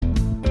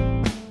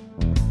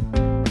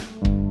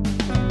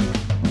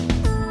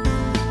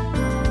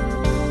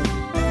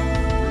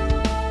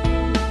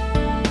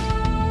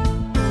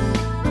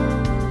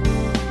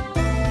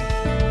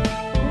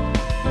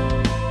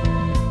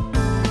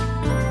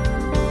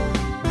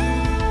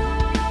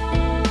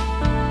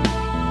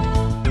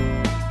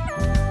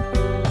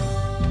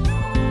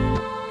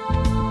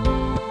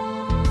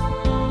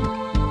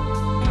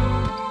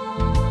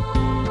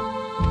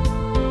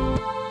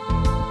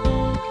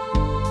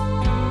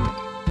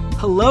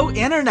Hello,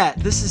 Internet!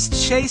 This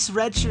is Chase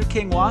Redshirt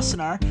King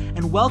Wassenaar,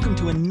 and welcome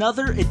to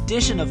another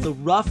edition of the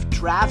Rough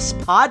Drafts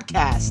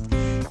podcast.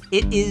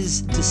 It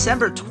is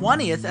December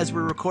 20th as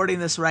we're recording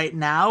this right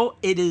now.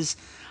 It is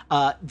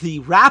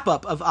the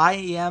wrap-up of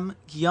IEM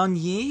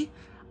Gyeonggi.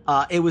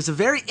 It was a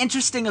very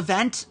interesting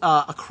event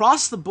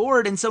across the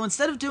board, and so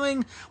instead of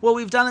doing what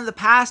we've done in the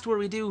past where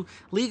we do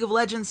League of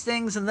Legends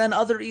things and then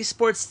other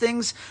esports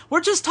things,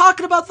 we're just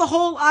talking about the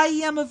whole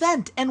IEM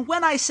event. And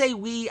when I say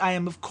we, I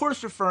am of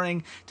course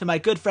referring to my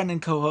good friend and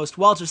co-host,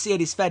 Walter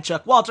C80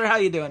 Svedchuk. Walter, how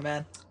you doing,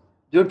 man?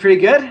 Doing pretty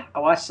good. I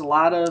watched a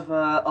lot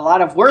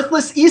of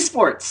worthless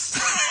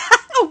esports.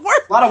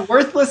 A lot of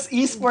worthless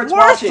esports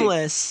watching.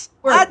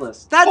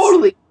 Worthless.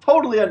 That's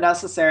totally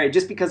unnecessary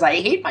just because I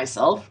hate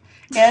myself.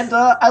 And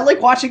I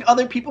like watching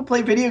other people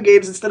play video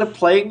games instead of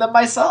playing them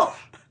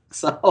myself.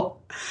 So,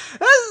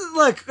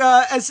 look,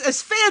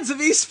 as fans of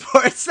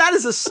esports, that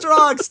is a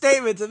strong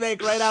statement to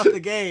make right out the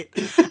gate.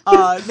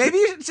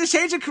 Maybe to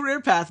change a career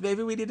path.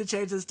 Maybe we need to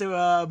change this to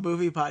a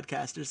movie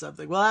podcast or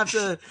something.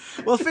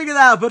 We'll figure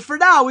that out. But for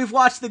now, we've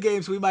watched the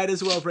games. We might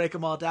as well break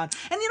them all down.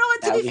 And you know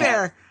what? To be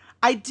fair,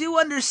 I do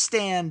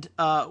understand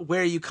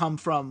where you come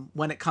from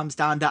when it comes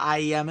down to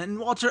IEM. And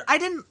Walter, I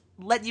didn't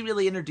let you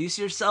really introduce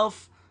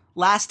yourself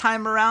last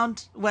time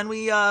around when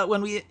we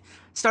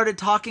started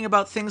talking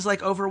about things like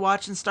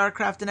Overwatch and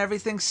StarCraft and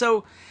everything.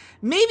 So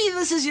maybe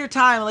this is your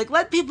time. Like,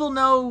 let people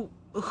know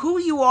who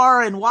you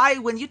are and why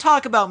when you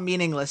talk about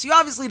meaningless. You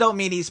obviously don't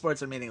mean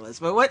esports are meaningless,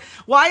 but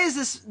why is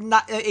this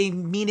not a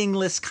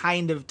meaningless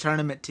kind of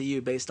tournament to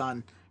you based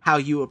on how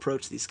you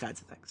approach these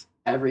kinds of things?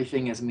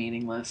 Everything is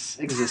meaningless.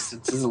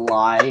 Existence is a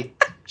lie.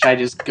 Should I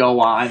just go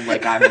on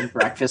like I'm in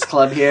Breakfast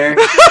Club here?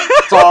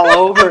 It's all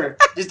over.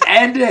 Just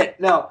end it.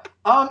 No.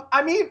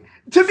 I mean,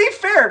 to be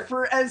fair,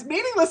 for as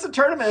meaningless a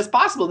tournament as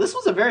possible, this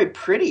was a very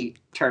pretty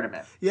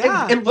tournament.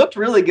 Yeah. It looked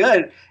really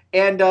good.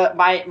 And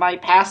my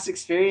past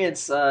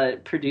experience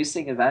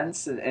producing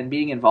events and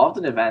being involved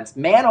in events,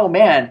 man, oh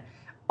man,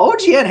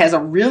 OGN has a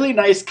really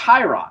nice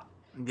Chiron.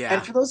 Yeah.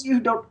 And for those of you who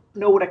don't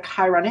know what a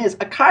Chiron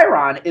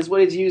is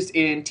what is used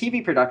in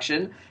TV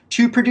production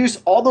to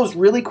produce all those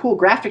really cool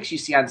graphics you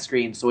see on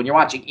screen. So when you're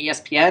watching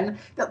ESPN,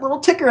 that little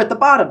ticker at the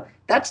bottom,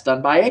 that's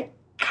done by a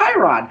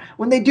Chiron.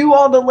 When they do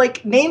all the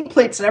like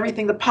nameplates and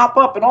everything that pop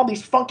up and all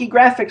these funky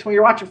graphics when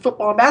you're watching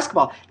football and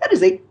basketball, that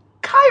is a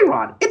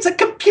Chiron. It's a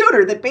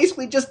computer that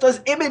basically just does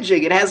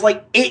imaging. It has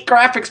like 8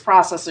 graphics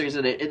processors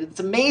in it.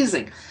 It's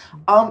amazing.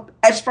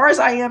 As far as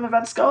IEM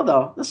events go,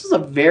 though, this was a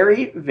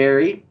very,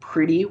 very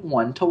pretty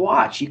one to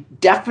watch. You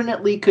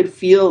definitely could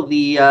feel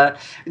the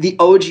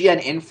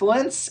OGN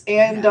influence,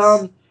 and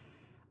yes.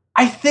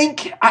 I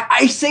think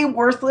I say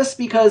worthless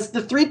because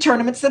the 3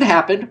 tournaments that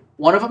happened,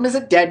 one of them is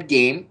a dead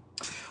game.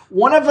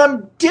 One of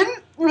them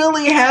didn't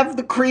really have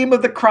the cream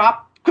of the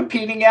crop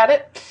competing at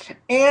it,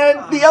 and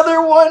the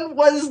other one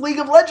was League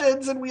of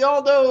Legends, and we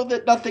all know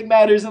that nothing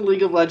matters in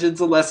League of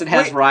Legends unless it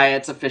has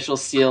Riot's official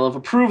seal of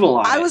approval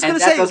on it. I was going to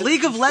say,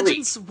 League of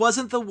Legends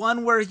wasn't the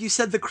one where you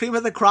said the cream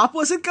of the crop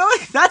wasn't going?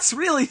 That's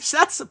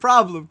the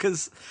problem,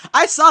 because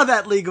I saw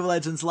that League of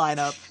Legends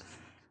lineup,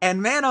 and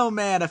man, oh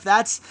man, if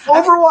that's...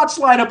 Overwatch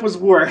lineup was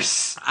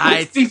worse.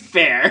 Let's be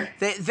fair.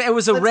 It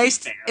was a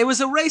race. It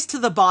was a race to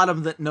the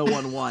bottom that no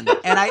one won,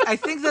 and I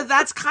think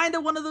that's kind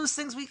of one of those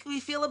things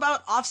we feel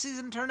about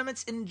off-season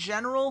tournaments in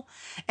general.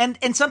 And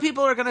some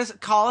people are going to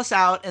call us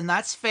out, and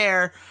that's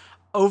fair.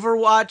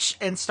 Overwatch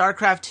and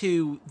StarCraft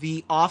 2,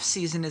 the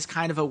off-season is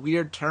kind of a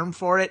weird term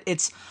for it.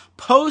 It's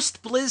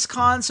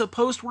post-BlizzCon, so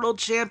post-World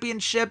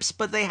Championships,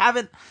 but they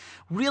haven't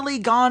really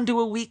gone to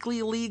a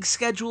weekly league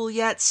schedule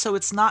yet, so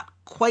it's not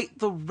quite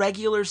the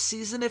regular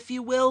season, if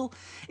you will.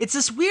 It's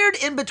this weird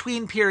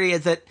in-between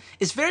period that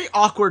is very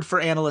awkward for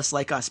analysts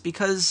like us,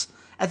 because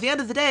at the end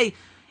of the day,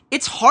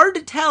 it's hard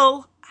to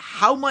tell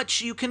how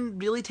much you can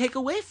really take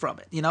away from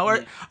it. You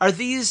know, are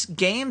these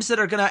games that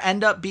are going to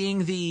end up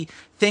being the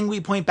thing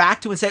we point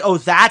back to and say, oh,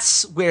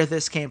 that's where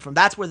this came from.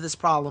 That's where this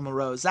problem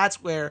arose.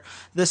 That's where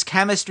this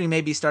chemistry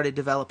maybe started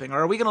developing. Or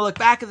are we going to look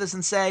back at this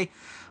and say,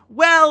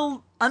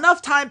 well,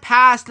 enough time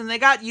passed and they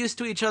got used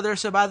to each other,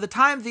 so by the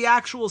time the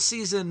actual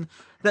season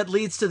that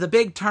leads to the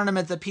big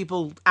tournament that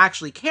people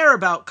actually care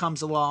about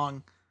comes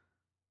along,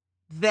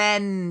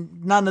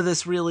 then none of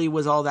this really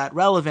was all that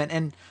relevant.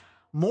 And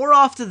more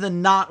often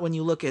than not, when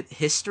you look at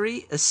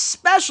history,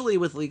 especially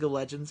with League of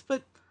Legends,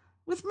 but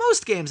with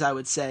most games, I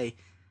would say,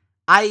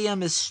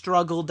 IEM has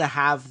struggled to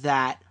have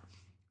that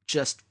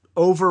just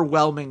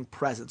overwhelming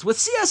presence. With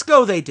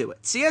CSGO, they do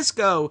it.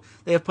 CSGO,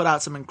 they have put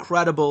out some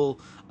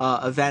incredible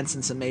events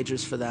and some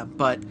majors for them,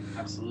 but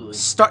absolutely,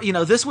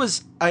 this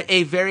was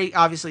a very,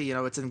 obviously,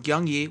 it's in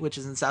Gyeonggi, which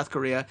is in South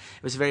Korea.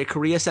 It was a very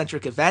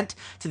Korea-centric event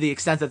to the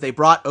extent that they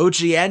brought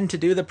OGN to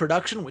do the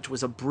production, which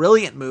was a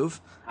brilliant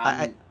move.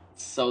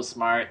 So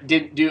smart.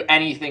 Didn't do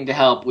anything to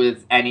help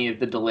with any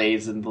of the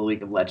delays in the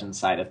League of Legends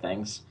side of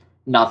things.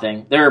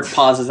 Nothing. There are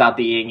pauses out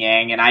the yin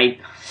yang, and I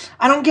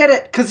don't get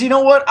it, because you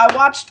know what? I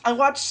watched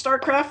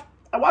StarCraft.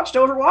 I watched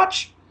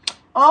Overwatch.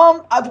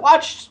 I've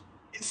watched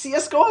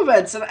CSGO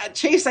events, and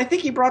Chase, I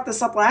think you brought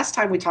this up last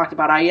time we talked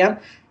about IEM.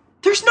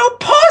 There's no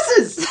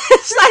pauses.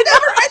 There's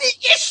never any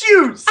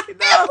issues.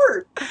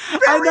 Never.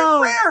 Very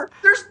rare.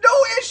 There's no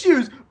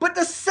issues. But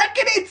the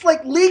second it's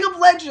like League of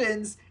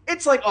Legends,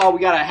 it's like, oh, we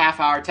got a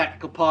half-hour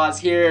technical pause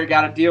here.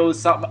 Got to deal with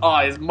something. Oh,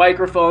 his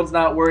microphone's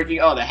not working.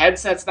 Oh, the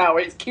headset's not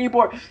working. His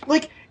keyboard.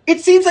 Like, it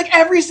seems like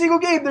every single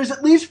game, there's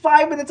at least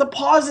 5 minutes of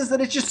pauses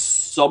and it's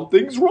just,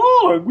 something's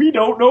wrong. We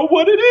don't know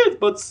what it is,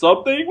 but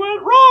something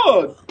went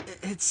wrong.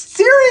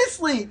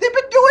 Seriously, they've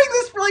been doing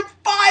this for like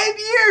 5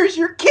 years.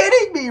 You're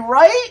kidding me,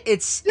 right?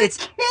 You're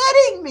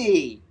kidding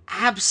me.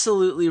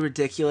 Absolutely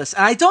ridiculous.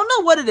 And I don't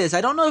know what it is. I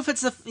don't know if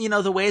it's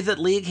the way that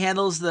League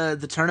handles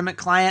the tournament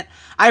client.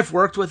 I've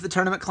worked with the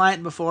tournament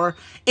client before.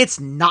 It's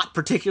not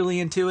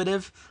particularly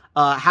intuitive.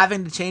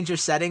 Having to change your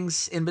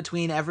settings in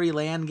between every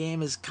LAN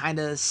game is kind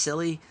of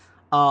silly.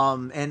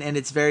 And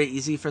it's very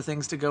easy for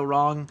things to go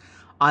wrong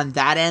on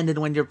that end. And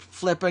when you're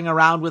flipping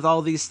around with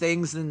all these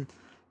things and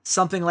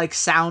something like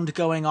sound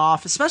going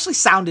off, especially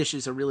sound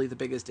issues are really the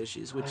biggest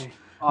issues, which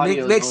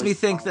makes me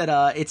think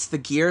that it's the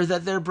gear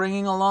that they're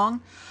bringing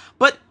along.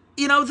 But,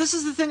 this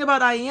is the thing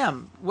about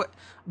IEM.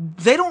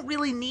 They don't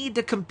really need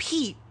to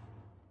compete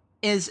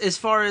as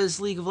far as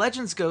League of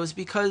Legends goes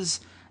because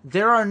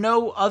there are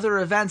no other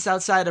events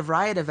outside of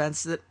Riot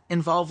events that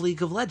involve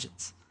League of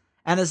Legends.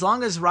 And as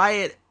long as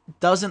Riot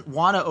doesn't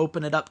want to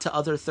open it up to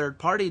other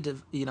third-party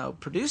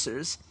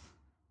producers,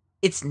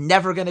 it's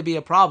never going to be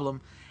a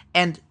problem.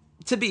 And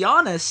to be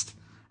honest,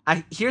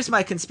 here's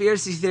my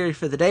conspiracy theory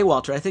for the day,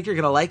 Walter. I think you're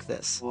going to like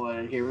this.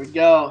 Boy, here we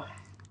go.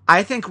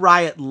 I think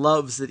Riot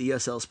loves that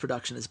ESL's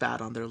production is bad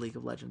on their League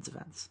of Legends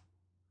events.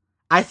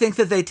 I think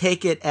that they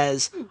take it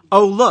as,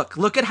 oh,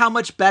 look at how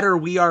much better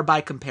we are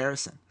by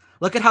comparison.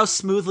 Look at how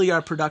smoothly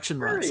our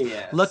production runs.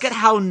 Look at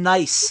how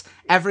nice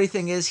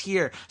everything is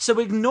here. So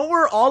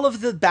ignore all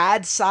of the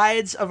bad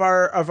sides of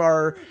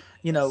our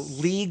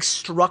league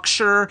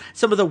structure,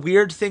 some of the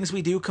weird things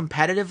we do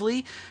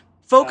competitively.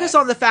 Focus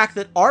on the fact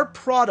that our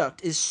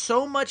product is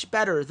so much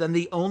better than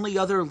the only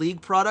other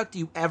league product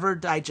you ever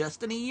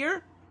digest in a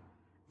year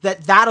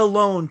that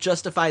alone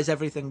justifies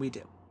everything we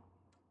do.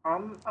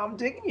 I'm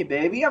digging you,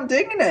 baby. I'm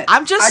digging it.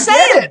 I'm just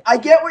saying. I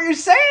get what you're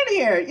saying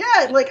here.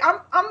 Yeah, like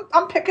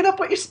I'm picking up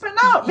what you're spitting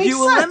out. Makes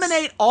sense.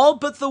 Eliminate all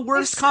but the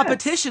worst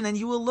competition, and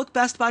you will look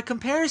best by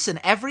comparison.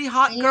 Every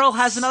hot girl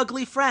has an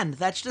ugly friend.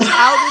 That's just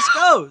how this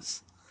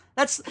goes.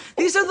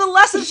 These are the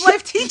lessons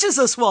life teaches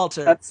us,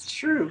 Walter. That's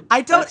true.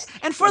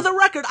 And for the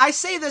record, I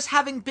say this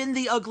having been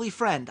the ugly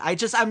friend.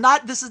 I'm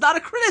not. This is not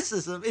a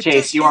criticism.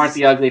 Chase, you aren't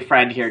the ugly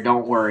friend here.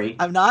 Don't worry.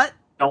 I'm not.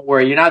 Don't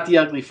worry, you're not the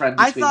ugly friend.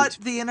 I thought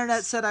the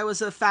internet said I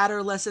was a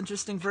fatter, less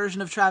interesting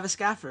version of Travis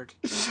Gafford.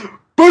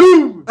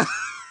 Boom!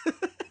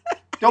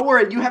 Don't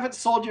worry, you haven't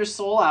sold your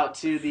soul out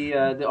to the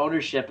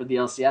ownership of the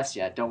LCS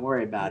yet. Don't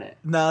worry about it.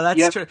 No,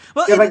 that's true.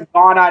 Well, you haven't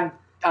gone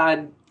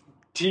on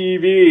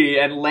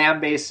TV and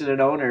lambasted an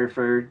owner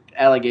for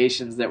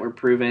allegations that were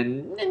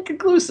proven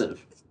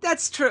inconclusive.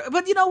 That's true.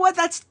 But you know what?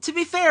 To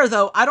be fair,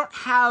 though, I don't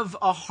have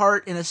a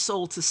heart and a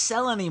soul to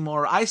sell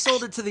anymore. I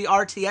sold it to the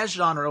RTS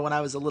genre when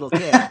I was a little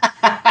kid.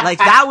 Like,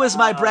 that was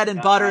my bread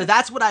and butter.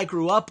 That's what I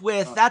grew up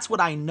with. That's what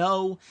I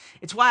know.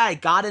 It's why I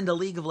got into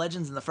League of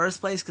Legends in the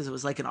first place, because it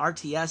was like an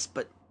RTS,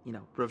 but,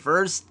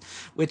 reversed,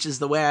 which is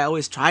the way I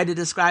always try to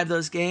describe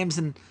those games.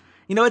 And,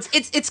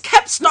 it's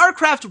kept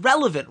StarCraft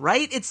relevant,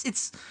 right?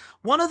 It's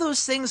one of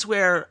those things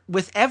where,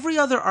 with every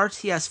other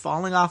RTS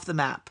falling off the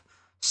map,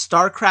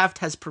 StarCraft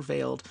has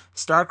prevailed.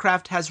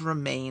 StarCraft has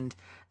remained.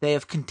 They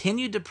have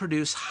continued to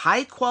produce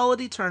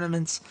high-quality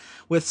tournaments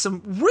with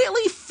some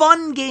really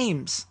fun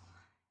games.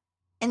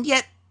 And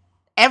yet,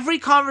 every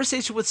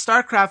conversation with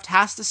StarCraft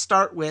has to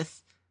start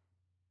with,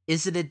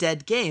 is it a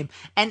dead game?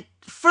 And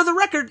for the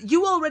record,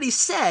 you already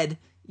said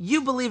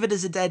you believe it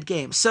is a dead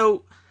game.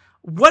 So,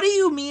 what do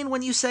you mean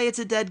when you say it's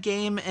a dead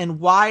game, and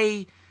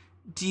why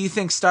do you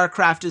think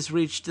StarCraft has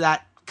reached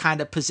that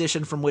kind of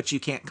position from which you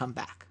can't come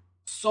back?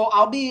 So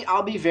I'll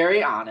be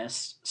very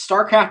honest.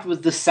 StarCraft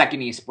was the second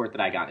esport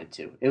that I got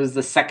into. It was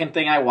the second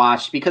thing I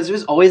watched because it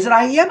was always at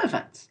IEM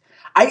events.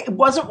 I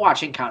wasn't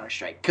watching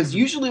Counter-Strike because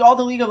usually all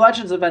the League of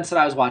Legends events that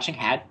I was watching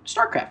had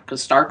StarCraft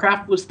because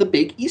StarCraft was the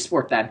big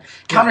esport then.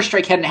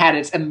 Counter-Strike hadn't had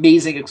its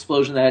amazing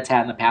explosion that it's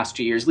had in the past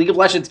 2 years. League of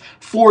Legends,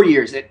 4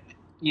 years.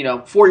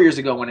 4 years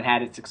ago when it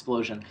had its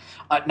explosion.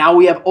 Now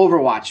we have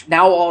Overwatch.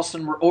 Now all of a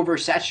sudden we're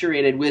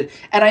oversaturated with...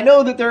 And I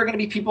know that there are going to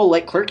be people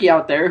like Clerky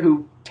out there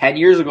who 10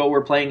 years ago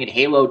were playing in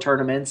Halo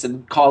tournaments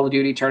and Call of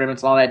Duty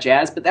tournaments and all that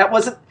jazz, but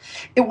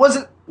it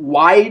wasn't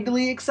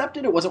widely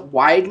accepted. It wasn't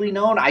widely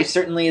known. I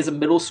certainly, as a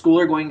middle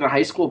schooler going to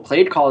high school,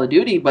 played Call of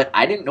Duty, but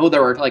I didn't know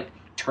there were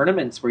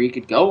tournaments where you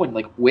could go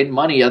and win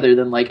money other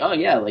than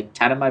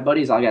 10 of my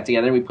buddies all got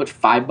together and we put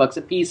 $5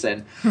 a piece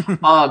in.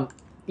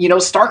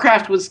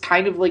 StarCraft was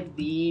kind of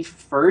the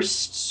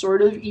first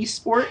sort of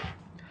esport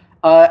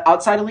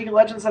outside of League of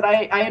Legends that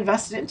I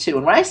invested into.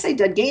 And when I say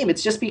dead game,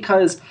 it's just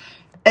because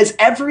as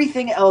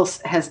everything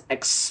else has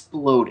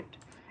exploded,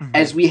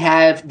 as we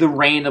have the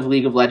reign of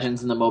League of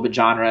Legends in the MOBA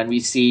genre, and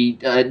we see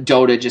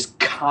Dota just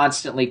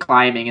constantly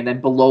climbing, and then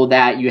below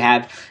that you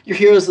have your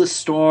Heroes of the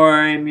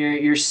Storm,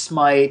 your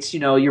Smites,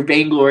 your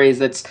Vainglories.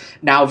 That's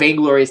now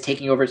Vainglory is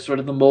taking over sort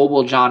of the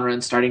mobile genre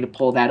and starting to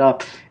pull that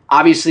up.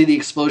 Obviously, the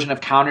explosion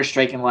of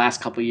Counter-Strike in the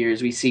last couple of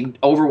years. We've seen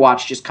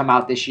Overwatch just come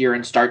out this year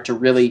and start to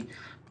really,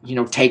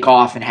 take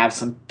off and have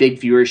some big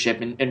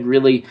viewership and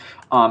really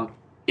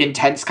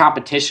intense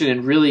competition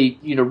and really,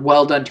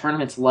 well-done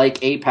tournaments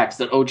like Apex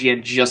that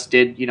OGN just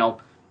did,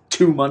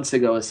 2 months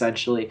ago,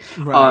 essentially.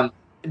 Right.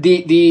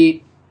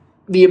 The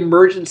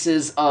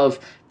emergences of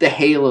the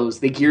Halos,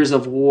 the Gears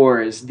of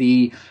Wars,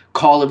 the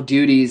Call of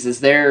Duties,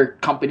 as their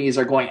companies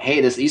are going,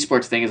 hey, this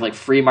esports thing is like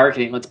free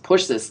marketing, let's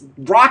push this.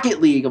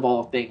 Rocket League, of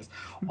all things.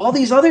 All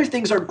these other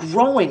things are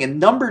growing and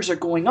numbers are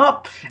going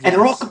up, and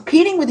they're all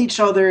competing with each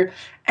other,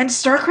 and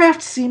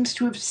StarCraft seems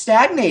to have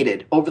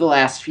stagnated over the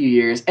last few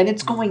years, and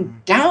it's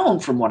going down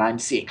from what I'm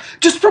seeing.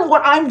 Just from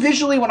what I'm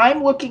visually, when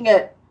I'm looking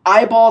at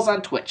eyeballs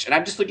on Twitch, and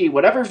I'm just looking at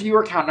whatever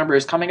viewer count number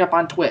is coming up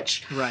on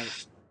Twitch.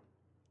 Right.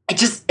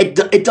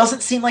 It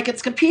doesn't seem like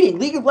it's competing.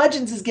 League of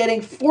Legends is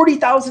getting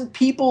 40,000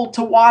 people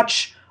to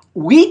watch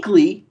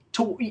weekly,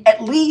 to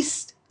at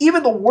least.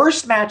 Even the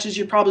worst matches,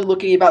 you're probably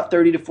looking at about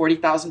 30 to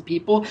 40,000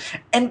 people.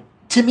 And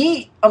to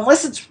me,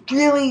 unless it's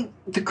really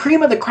the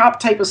cream of the crop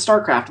type of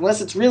StarCraft, unless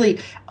it's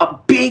really a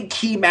big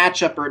key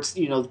matchup, or it's,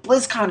 the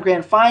BlizzCon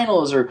Grand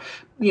Finals, or,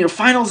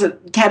 finals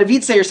at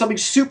Katowice, or something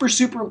super,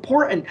 super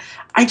important,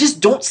 I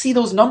just don't see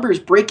those numbers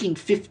breaking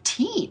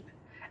 15.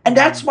 And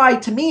that's why,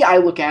 to me, I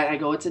look at it and I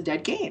go, it's a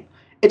dead game.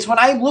 It's when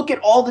I look at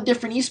all the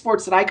different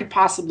esports that I could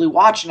possibly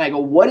watch and I go,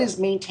 what is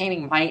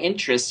maintaining my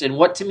interest? And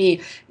what, to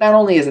me, not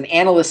only as an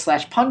analyst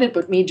 / pundit,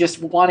 but me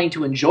just wanting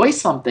to enjoy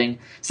something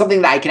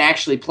that I can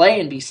actually play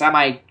and be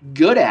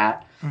semi-good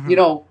at.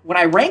 Mm-hmm. When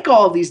I rank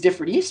all of these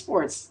different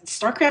esports,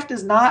 StarCraft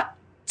is not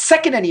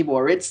second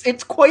anymore.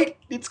 It's quite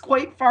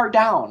far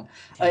down.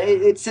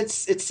 It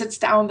sits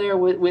down there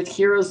with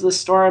Heroes of the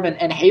Storm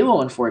and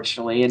Halo,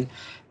 unfortunately. And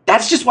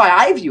that's just why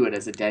I view it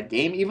as a dead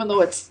game, even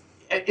though it's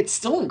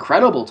still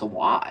incredible to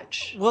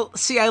watch. Well,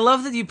 see, I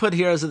love that you put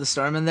Heroes of the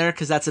Storm in there,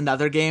 because that's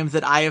another game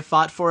that I have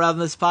fought for on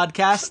this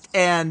podcast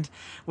and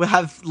will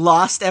have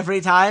lost every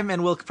time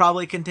and will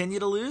probably continue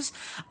to lose.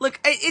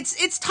 Look,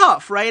 it's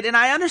tough, right? And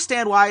I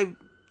understand why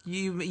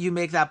you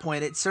make that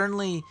point. It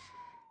certainly,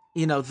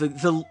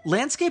 the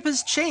landscape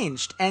has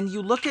changed, and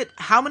you look at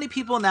how many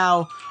people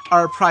now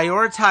are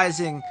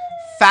prioritizing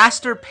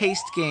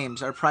faster-paced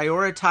games, are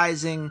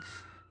prioritizing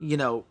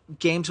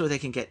games where they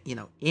can get,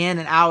 in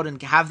and out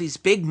and have these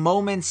big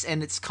moments,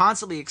 and it's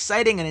constantly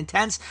exciting and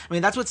intense. I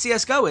mean, that's what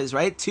CSGO is,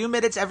 right? 2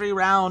 minutes every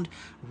round,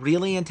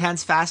 really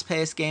intense,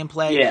 fast-paced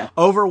gameplay. Yeah.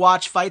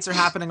 Overwatch fights are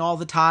happening all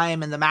the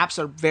time, and the maps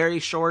are very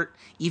short,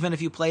 even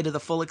if you play to the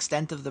full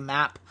extent of the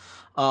map.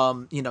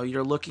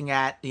 You're looking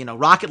at,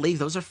 Rocket League,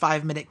 those are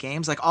 5-minute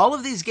games. Like, all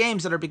of these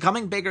games that are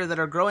becoming bigger, that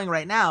are growing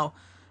right now,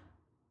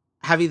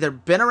 have either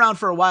been around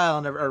for a while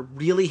and are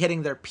really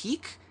hitting their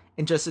peak,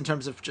 in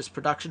terms of just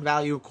production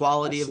value,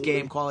 quality of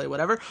game, quality,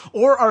 whatever,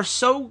 or are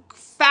so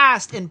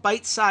fast and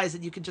bite-sized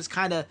that you can just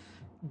kind of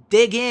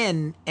dig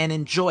in and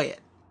enjoy it.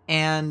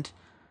 And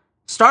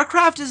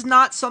StarCraft is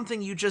not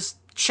something you just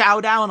chow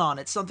down on.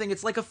 It's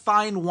like a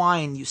fine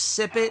wine. You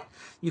sip it,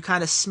 you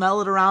kind of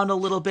smell it around a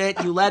little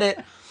bit, you let it,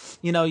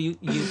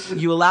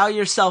 you allow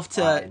yourself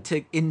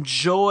to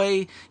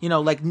enjoy,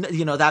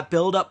 that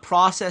build-up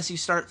process. You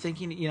start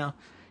thinking,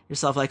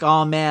 yourself like,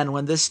 oh man,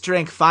 when this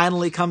drink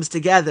finally comes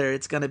together,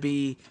 it's going to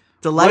be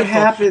delightful. What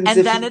happens and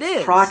if then he it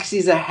is.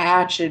 proxies a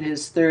hatch in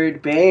his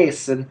third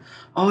base, and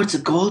it's a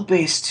gold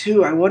base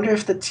too. I wonder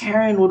if the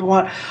Terran would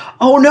want.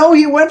 Oh no,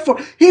 he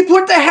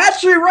put the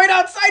hatchery right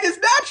outside his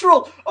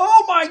natural.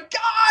 Oh my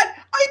god,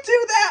 I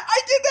did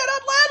that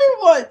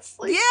on ladder once.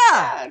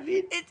 I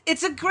mean,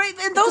 it's a great,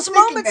 and those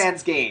moments,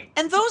 man's game.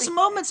 And those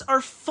moments are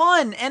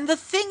fun. And the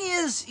thing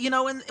is,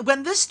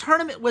 when this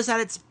tournament was at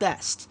its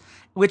best,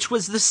 which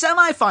was the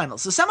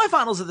semifinals. The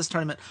semifinals of this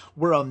tournament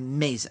were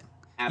amazing.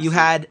 Absolutely. You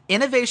had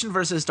Innovation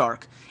versus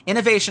Dark.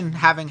 Innovation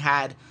having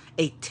had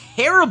a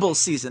terrible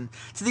season,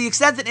 to the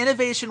extent that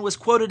Innovation was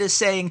quoted as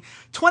saying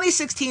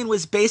 2016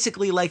 was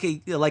basically like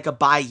a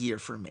bye year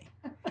for me.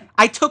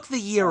 I took the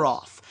year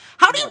off.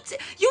 How do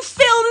you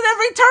failed in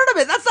every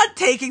tournament? That's not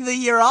taking the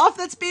year off.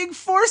 That's being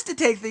forced to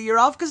take the year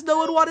off because no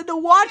one wanted to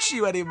watch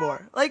you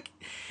anymore. Like,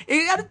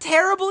 you had a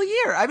terrible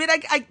year. I mean,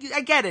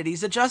 I get it.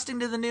 He's adjusting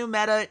to the new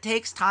meta. It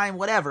takes time,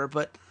 whatever.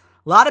 But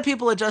a lot of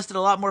people adjusted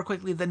a lot more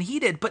quickly than he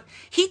did. But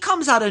he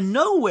comes out of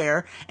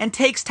nowhere and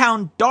takes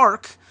down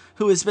Dark,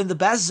 who has been the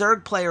best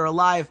Zerg player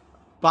alive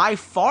by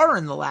far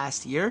in the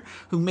last year,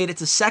 who made it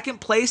to second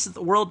place at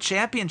the World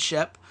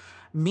Championship.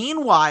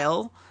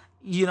 Meanwhile,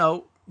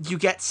 you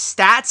get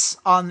stats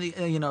on the,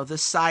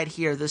 this side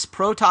here, this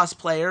Protoss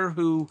player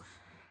who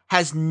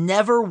has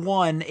never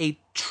won a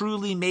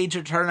truly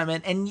major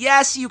tournament. And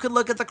yes, you could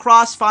look at the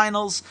cross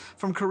finals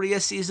from Korea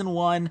Season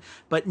 1,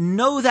 but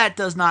no, that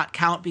does not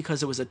count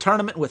because it was a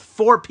tournament with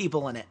 4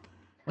 people in it.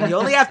 When you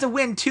only have to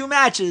win 2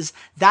 matches,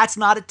 that's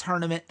not a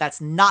tournament. That's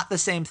not the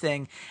same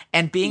thing.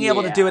 And being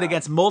able to do it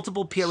against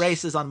multiple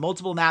races on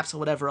multiple maps and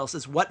whatever else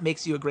is what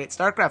makes you a great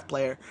StarCraft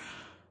player.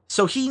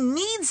 So he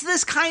needs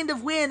this kind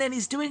of win, and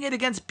he's doing it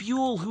against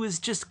Buell, who is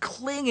just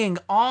clinging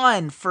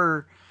on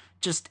for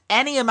just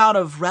any amount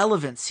of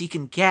relevance he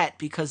can get,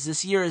 because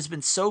this year has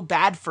been so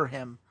bad for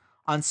him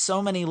on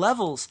so many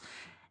levels.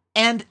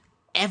 And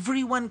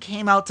everyone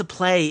came out to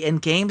play,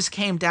 and games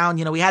came down.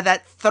 We had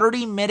that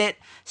 30-minute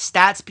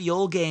Stats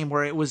Buell game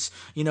where it was,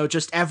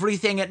 just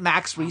everything at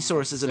max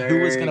resources and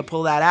who was going to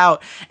pull that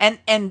out. And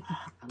I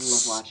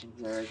love watching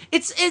Zerg.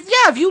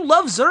 If you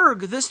love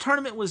Zerg, this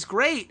tournament was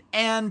great.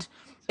 And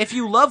if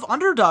you love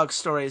underdog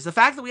stories, the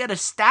fact that we had a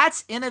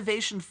Stats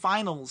Innovation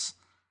Finals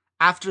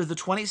after the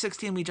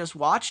 2016 we just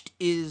watched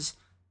is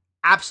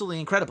absolutely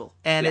incredible.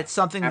 And it's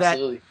something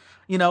that,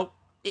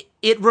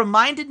 it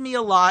reminded me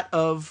a lot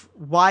of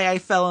why I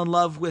fell in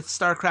love with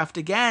StarCraft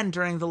again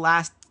during the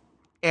last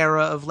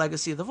era of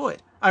Legacy of the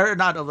Void. Or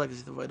not of Legacy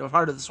of the Void, of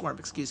Heart of the Swarm,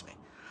 excuse me.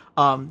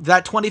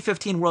 That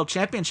 2015 World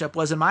Championship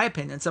was, in my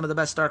opinion, some of the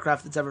best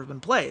StarCraft that's ever been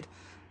played.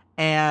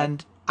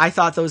 And I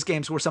thought those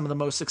games were some of the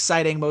most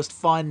exciting, most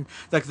fun.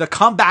 Like the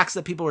comebacks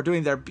that people were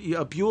doing there,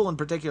 Buell in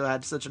particular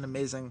had such an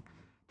amazing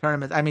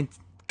tournament. I mean,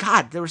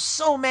 God, there were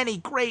so many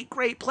great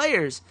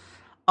players.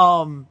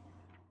 And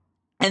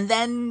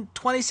then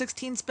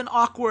 2016's been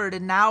awkward,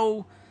 and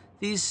now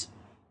these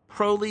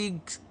Pro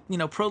League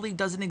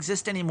doesn't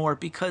exist anymore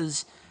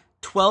because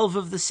 12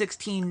 of the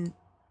 16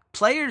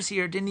 players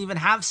here didn't even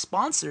have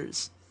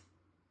sponsors.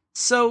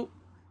 So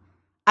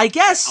I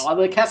guess all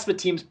the Kesma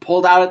teams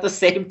pulled out at the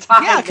same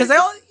time. Yeah, because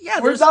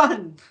we're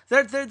done.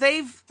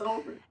 It's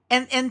over.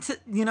 And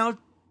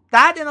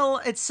that in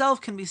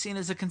itself can be seen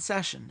as a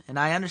concession, and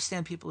I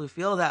understand people who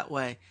feel that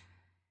way.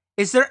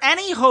 Is there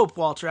any hope,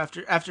 Walter,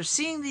 after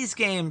seeing these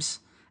games,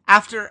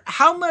 after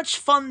how much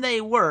fun they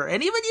were,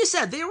 and even you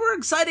said they were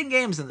exciting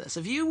games in this,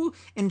 if you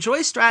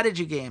enjoy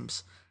strategy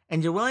games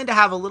and you're willing to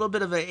have a little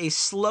bit of a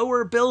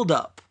slower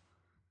build-up,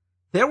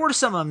 there were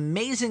some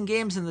amazing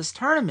games in this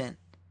tournament.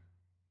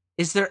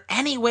 Is there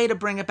any way to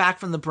bring it back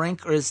from the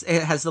brink, or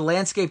has the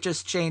landscape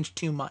just changed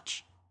too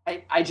much?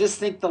 I just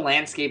think the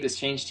landscape has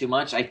changed too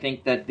much. I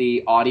think that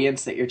the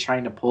audience that you're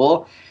trying to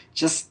pull,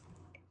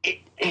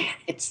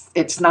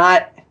 it's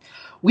not...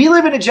 We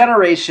live in a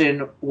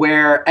generation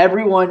where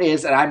everyone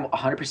is, and I'm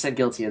 100%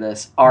 guilty of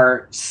this,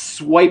 are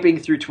swiping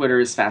through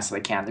Twitter as fast as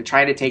they can. They're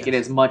trying to take in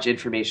as much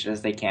information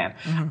as they can.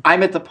 Mm-hmm.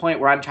 I'm at the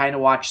point where I'm trying to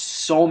watch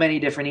so many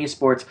different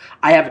esports.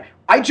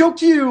 I joke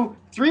to you,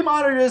 3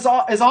 monitors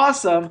is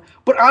awesome,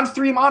 but on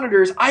 3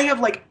 monitors, I have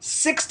like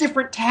 6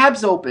 different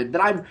tabs open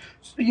that I'm,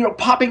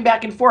 popping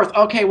back and forth.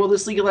 Okay, well,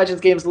 this League of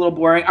Legends game is a little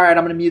boring. All right,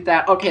 I'm going to mute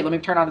that. Okay, let me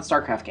turn on the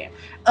StarCraft game.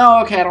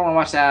 Oh, okay, I don't want to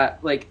watch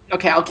that. Like,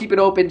 okay, I'll keep it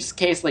open just in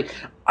case. Like,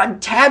 I'm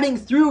tabbing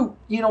through,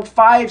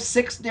 5,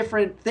 6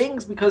 different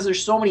things because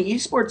there's so many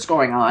esports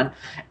going on.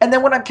 And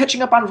then when I'm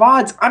catching up on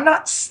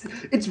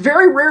VODs, it's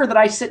very rare that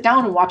I sit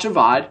down and watch a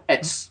VOD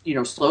at,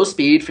 slow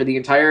speed for the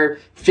entire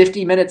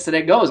 50 minutes that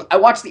it goes. I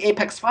watched the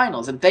Apex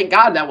Finals, and thank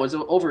God that was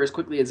over as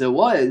quickly as it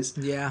was.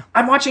 Yeah.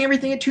 I'm watching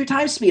everything at 2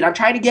 times speed. I'm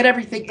trying to get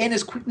everything in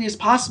as quickly as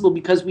possible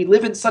because we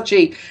live in such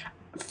a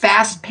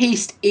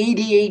fast-paced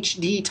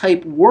ADHD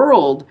type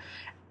world.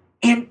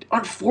 And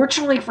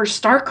unfortunately for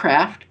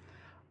StarCraft,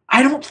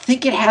 I don't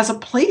think it has a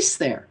place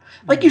there.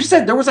 Like you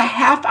said, there was a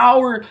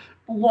half-hour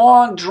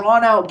long,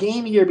 drawn-out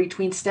game here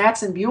between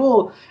Stats and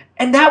Buell,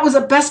 and that was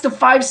a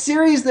best-of-5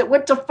 series that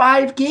went to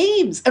 5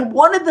 games, and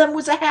one of them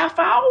was a half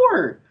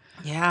hour.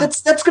 Yeah.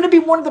 That's going to be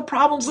one of the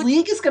problems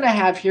League is going to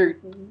have here,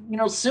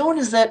 soon,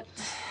 is that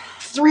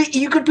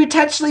you could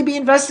potentially be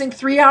investing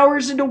 3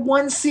 hours into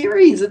one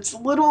series. It's a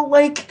little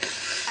like...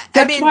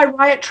 That's why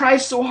Riot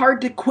tries so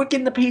hard to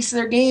quicken the pace of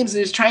their games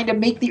and is trying to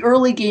make the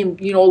early game,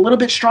 a little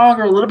bit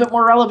stronger, a little bit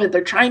more relevant.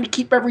 They're trying to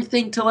keep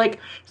everything to like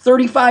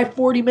 35,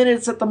 40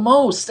 minutes at the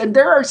most. And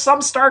there are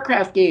some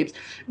StarCraft games.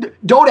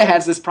 Dota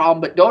has this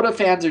problem, but Dota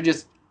fans are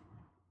just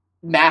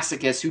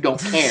masochists who don't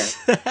care.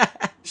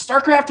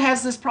 StarCraft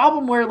has this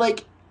problem where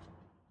like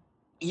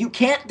you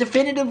can't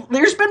definitive...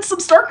 There's been some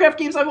StarCraft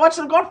games I've watched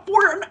that have gone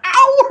for an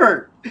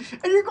hour.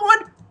 And you're going...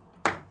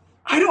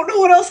 I don't know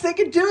what else they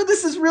could do.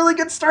 This is really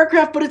good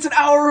StarCraft, but it's an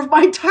hour of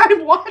my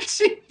time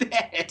watching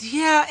that.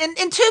 Yeah, and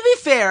to be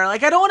fair,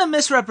 like I don't want to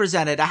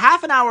misrepresent it. A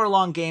half an hour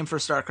long game for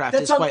StarCraft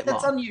is quite long.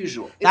 That's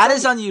unusual. That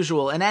is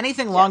unusual, and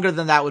anything longer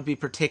than that would be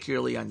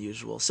particularly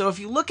unusual. So if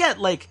you look at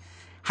like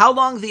how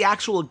long the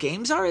actual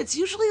games are, it's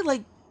usually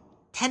like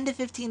 10 to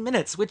 15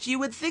 minutes, which you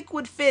would think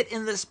would fit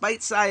in this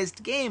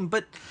bite-sized game.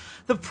 But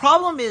the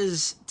problem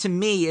is, to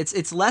me,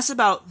 it's less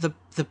about the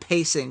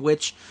pacing,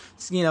 which,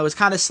 is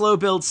kind of slow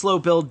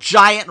build,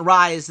 giant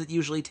rise that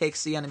usually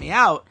takes the enemy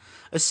out,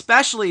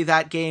 especially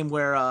that game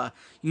where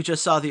you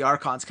just saw the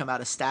Archons come out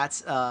of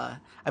Stats.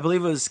 I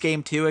believe it was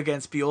game 2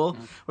 against Buell,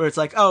 where it's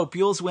like, oh,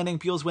 Buell's winning,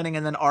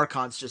 and then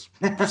Archons just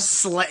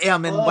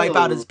slam and wipe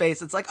out his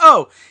base. It's like,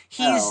 oh,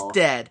 he's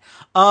dead.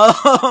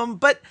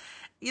 But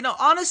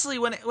honestly,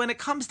 when it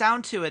comes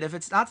down to it, if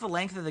it's not the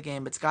length of the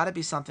game, it's got to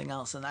be something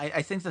else. And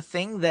I think the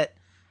thing that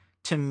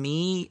to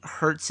me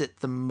hurts it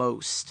the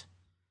most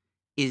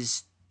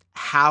is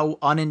how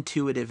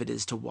unintuitive it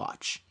is to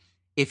watch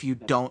if you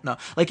don't know.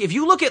 Like, if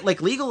you look at,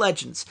 like, League of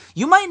Legends,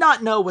 you might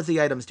not know what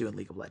the items do in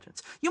League of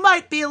Legends. You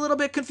might be a little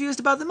bit confused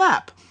about the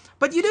map.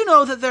 But you do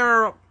know that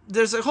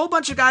there's a whole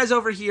bunch of guys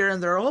over here,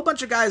 and there are a whole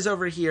bunch of guys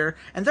over here,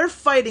 and they're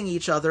fighting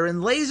each other,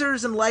 and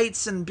lasers and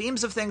lights and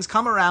beams of things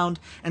come around,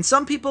 and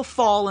some people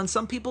fall, and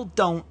some people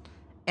don't,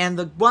 and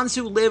the ones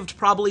who lived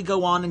probably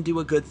go on and do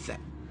a good thing.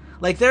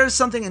 Like, there's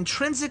something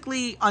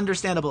intrinsically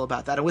understandable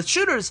about that. And with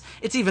shooters,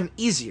 it's even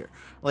easier.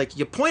 Like,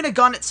 you point a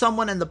gun at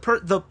someone, and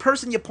the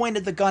person you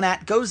pointed the gun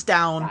at goes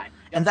down,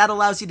 and that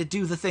allows you to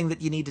do the thing that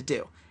you need to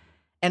do.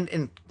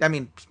 And I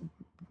mean,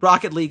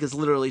 Rocket League is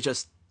literally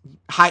just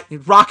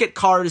rocket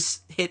cars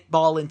hit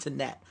ball into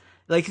net.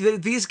 Like,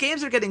 these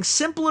games are getting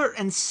simpler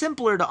and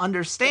simpler to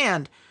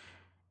understand,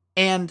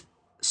 and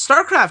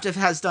StarCraft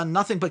has done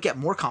nothing but get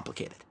more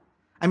complicated.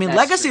 I mean,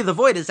 Legacy of the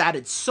Void has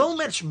added so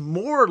much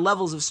more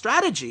levels of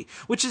strategy,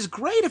 which is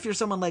great if you're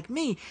someone like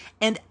me,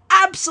 and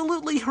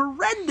absolutely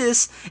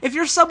horrendous if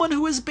you're someone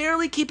who is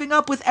barely keeping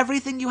up with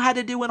everything you had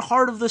to do in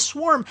Heart of the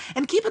Swarm.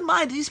 And keep in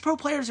mind, these pro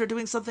players are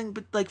doing something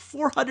like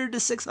 400 to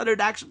 600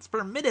 actions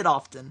per minute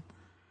often.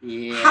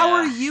 Yeah. How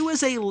are you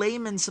as a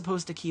layman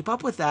supposed to keep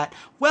up with that?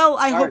 Well,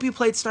 I hope you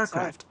played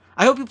StarCraft.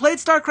 I hope you played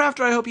StarCraft,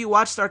 or I hope you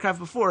watched StarCraft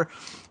before,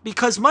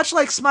 because much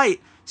like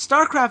Smite,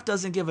 StarCraft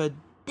doesn't give a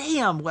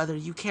damn whether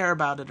you care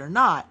about it or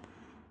not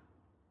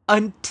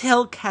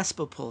until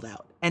Kespa pulled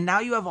out. And now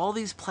you have all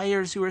these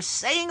players who are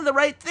saying the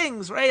right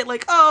things, right?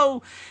 Like,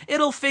 oh,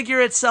 it'll figure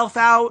itself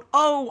out.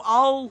 Oh,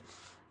 I'll,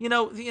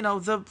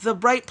 the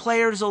right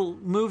players will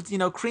move,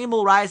 cream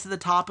will rise to the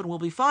top and we'll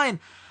be fine.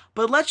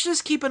 But let's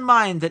just keep in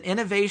mind that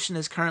Innovation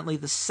is currently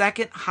the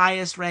second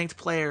highest ranked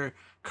player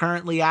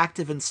currently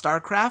active in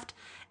StarCraft,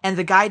 and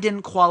the guy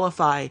didn't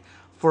qualify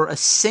for a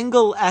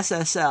single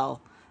SSL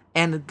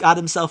and got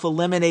himself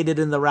eliminated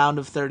in the round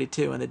of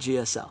 32 in a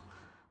GSL.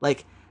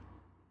 Like,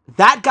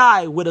 that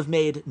guy would have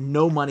made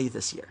no money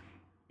this year.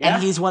 Yeah.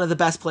 And he's one of the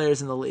best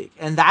players in the league.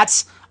 And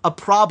that's a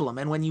problem.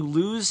 And when you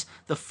lose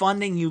the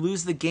funding, you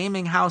lose the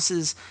gaming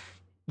houses,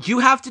 you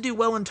have to do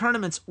well in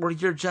tournaments or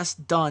you're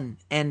just done.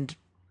 And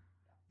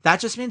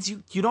that just means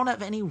you don't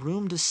have any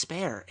room to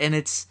spare. And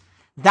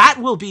that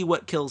will be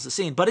what kills the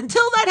scene. But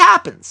until that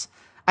happens,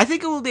 I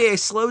think it will be a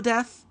slow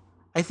death.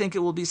 I think it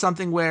will be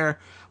something where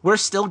we're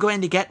still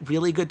going to get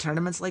really good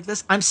tournaments like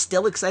this. I'm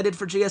still excited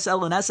for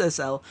GSL and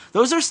SSL.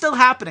 Those are still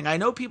happening. I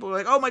know people are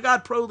like, oh my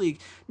god, Pro League.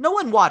 No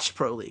one watched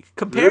Pro League.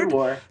 Compared to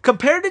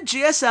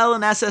GSL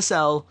and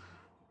SSL,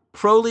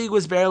 Pro League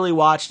was barely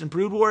watched, and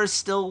Brood War is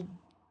still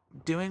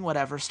doing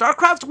whatever.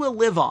 StarCraft will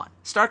live on.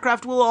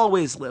 StarCraft will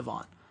always live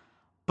on.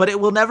 But it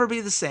will never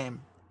be the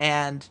same.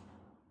 And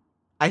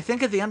I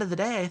think at the end of the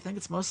day, I think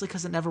it's mostly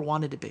because it never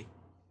wanted to be.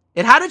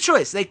 It had a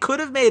choice. They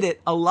could have made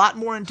it a lot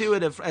more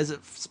intuitive as a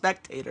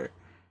spectator,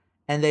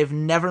 and they've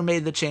never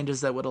made the changes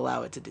that would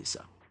allow it to do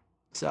so.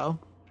 So,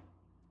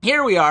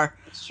 here we are.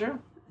 It's true.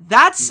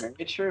 That's very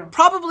true.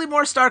 Probably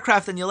more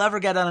StarCraft than you'll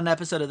ever get on an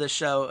episode of this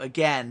show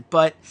again,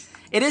 but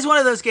it is one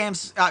of those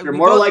games... You're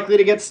more likely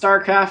to get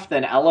StarCraft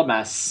than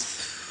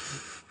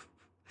LMS.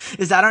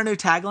 Is that our new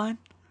tagline?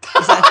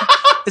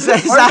 Is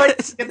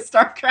that get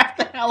StarCraft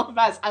and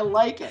LMS? I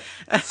like it.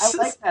 I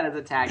like that as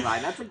a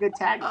tagline. That's a good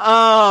tagline.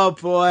 Oh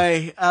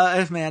boy,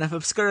 man! If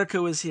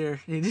Obscurica was here,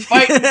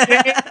 fight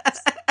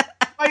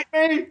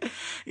me!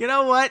 You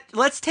know what?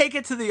 Let's take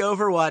it to the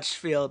Overwatch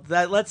field.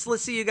 Let's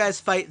see you guys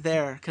fight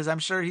there, because I'm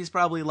sure he's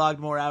probably logged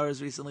more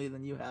hours recently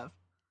than you have.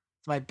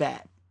 It's my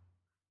bet.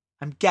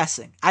 I'm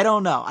guessing. I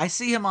don't know. I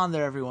see him on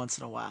there every once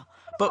in a while,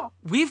 but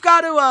we've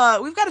got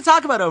to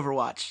talk about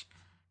Overwatch,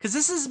 because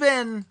this has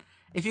been.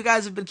 If you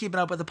guys have been keeping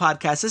up with the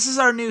podcast, this is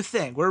our new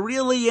thing. We're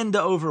really into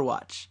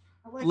Overwatch.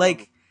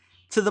 Like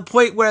to the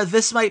point where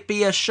this might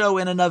be a show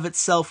in and of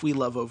itself. We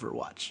love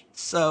Overwatch.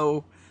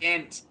 So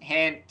hint.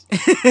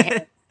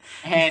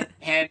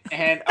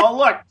 Oh,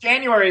 look,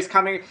 January is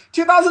coming.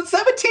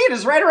 2017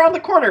 is right around the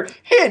corner.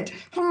 Hint.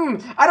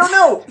 I don't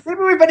know.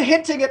 Maybe we've been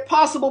hinting at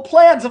possible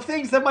plans of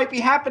things that might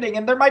be happening,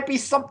 and there might be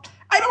some...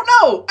 I don't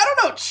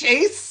know,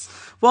 Chase.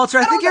 Walter,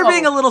 I think you're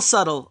being a little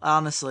subtle,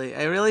 honestly.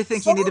 I really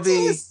think you need to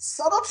be...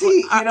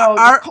 Subtlety,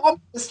 call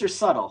me Mr.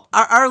 Subtle.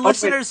 Our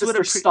listeners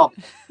would Stubble.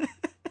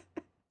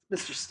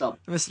 Mr. Stubble.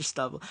 Mr.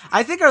 Stubble.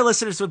 I think our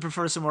listeners would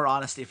prefer some more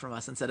honesty from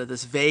us instead of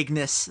this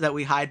vagueness that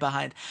we hide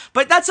behind.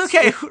 But that's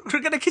okay.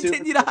 We're going to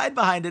continue to hide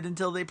behind it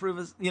until they prove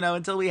us,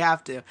 until we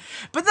have to.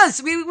 But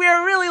we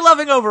are really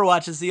loving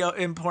Overwatch is the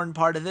important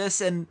part of this.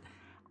 And,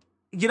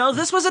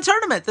 this was a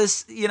tournament.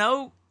 This,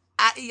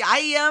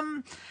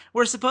 IEM...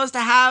 We're supposed to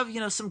have,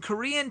 some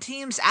Korean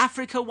teams.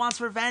 Africa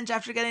wants revenge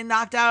after getting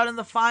knocked out in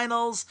the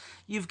finals.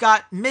 You've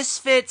got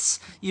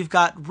Misfits. You've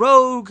got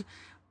Rogue.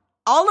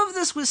 All of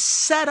this was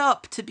set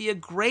up to be a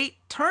great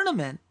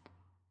tournament.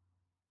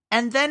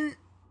 And then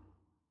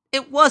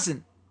it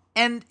wasn't.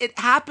 And it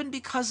happened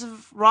because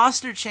of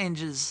roster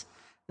changes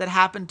that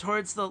happened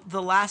towards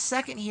the last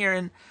second here.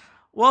 And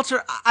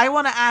Walter, I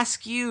want to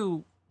ask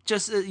you,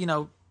 just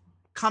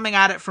coming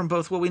at it from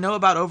both what we know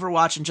about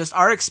Overwatch and just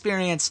our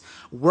experience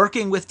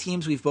working with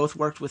teams. We've both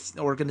worked with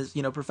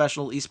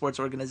professional esports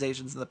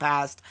organizations in the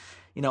past,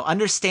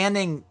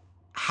 understanding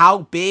how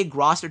big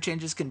roster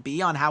changes can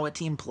be on how a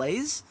team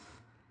plays.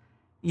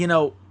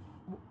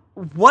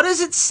 What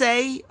does it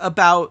say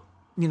about,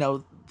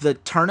 the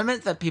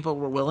tournament that people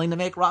were willing to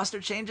make roster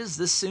changes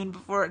this soon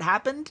before it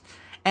happened?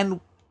 And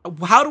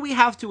how do we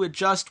have to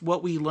adjust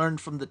what we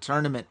learned from the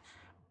tournament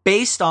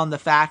based on the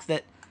fact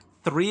that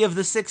 3 of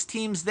the 6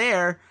 teams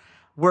there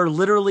were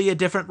literally a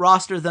different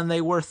roster than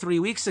they were 3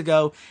 weeks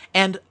ago,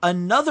 and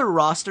another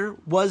roster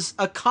was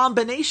a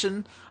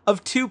combination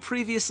of 2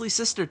 previously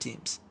sister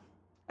teams?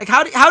 Like,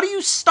 how do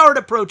you start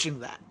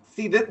approaching that?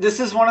 See, this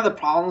is one of the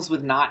problems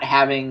with not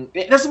having...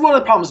 This is one of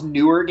the problems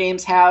newer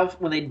games have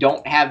when they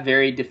don't have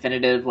very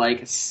definitive,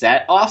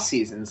 set off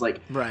seasons.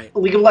 Right.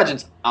 League of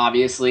Legends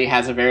obviously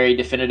has a very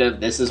definitive,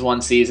 this is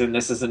one season,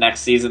 this is the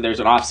next season, there's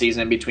an off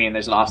season in between,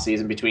 there's an off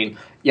season between,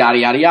 yada,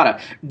 yada, yada.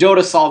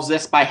 Dota solves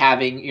this by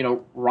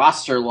having,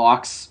 roster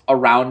locks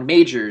around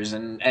majors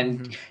and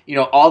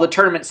all the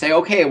tournaments say,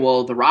 okay,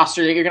 well, the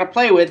roster that you're going to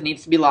play with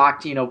needs to be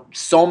locked,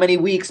 so many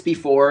weeks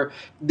before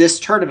this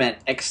tournament,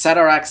 et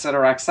cetera, et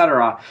cetera, et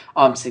cetera.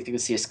 Same thing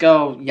with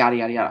CSGO, yada,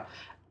 yada,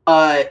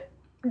 yada.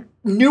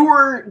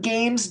 Newer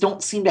games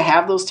don't seem to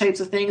have those types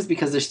of things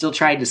because they're still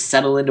trying to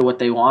settle into what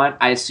they want.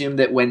 I assume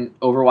that when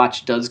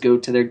Overwatch does go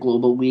to their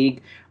global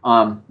league,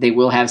 they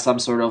will have some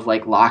sort of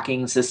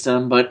locking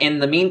system. But in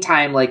the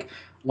meantime,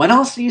 when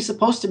else are you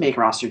supposed to make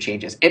roster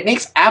changes? It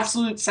makes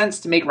absolute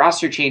sense to make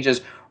roster changes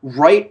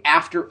right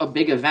after a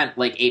big event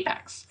like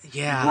Apex.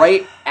 Yeah.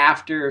 Right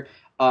after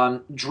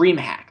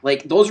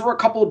DreamHack. Those were a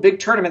couple of big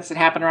tournaments that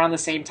happened around the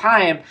same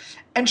time.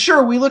 And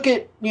sure, we look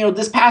at,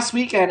 this past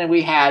weekend and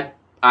we had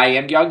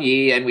IEM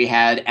Gyeonggi and we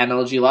had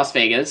MLG Las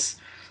Vegas.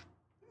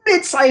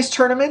 Mid-sized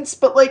tournaments,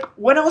 but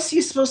when else are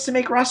you supposed to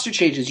make roster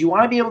changes? You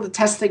want to be able to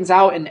test things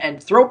out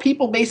and throw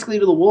people basically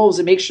to the wolves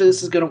and make sure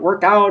this is going to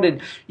work out, and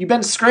you've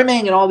been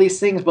scrimming and all these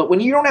things, but when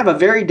you don't have a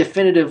very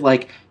definitive,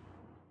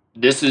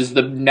 this is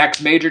the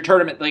next major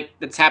tournament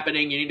that's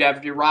happening, you need to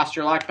have your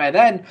roster locked by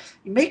then,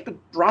 you make the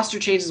roster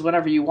changes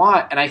whenever you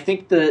want. And I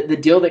think the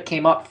deal that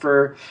came up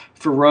for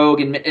Rogue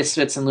and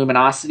Misfits and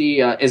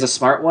Luminosity is a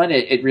smart one.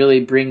 It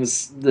really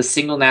brings the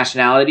single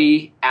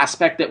nationality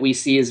aspect that we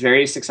see is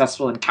very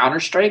successful in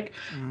Counter-Strike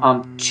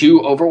to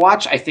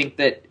Overwatch. I think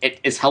that it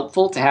is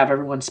helpful to have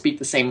everyone speak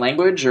the same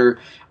language, or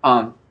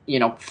 5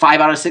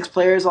 out of 6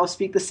 players all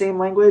speak the same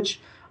language.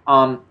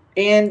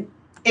 And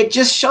it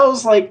just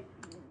shows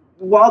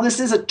while this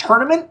is a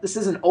tournament, this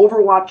is an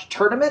Overwatch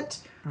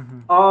tournament.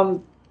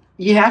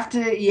 You have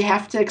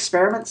to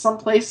experiment some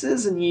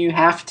places, and you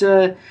have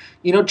to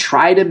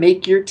try to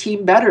make your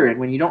team better. And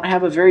when you don't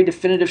have a very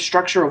definitive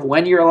structure of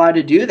when you're allowed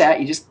to do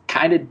that, you just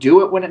kind of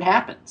do it when it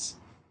happens.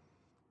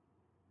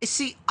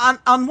 See,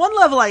 on one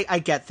level, I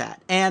get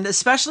that, and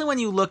especially when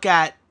you look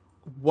at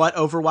what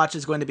Overwatch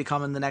is going to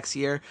become in the next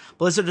year.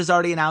 Blizzard has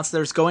already announced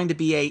there's going to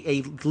be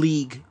a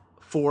league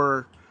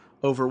for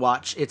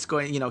Overwatch. It's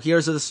going,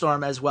 Heroes of the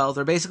Storm as well.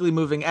 They're basically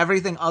moving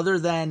everything other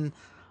than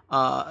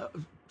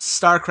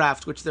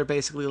StarCraft, which they're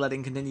basically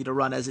letting continue to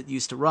run as it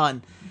used to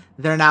run.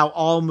 They're now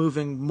all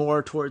moving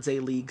more towards a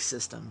league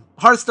system.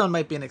 Hearthstone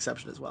might be an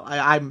exception as well.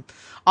 I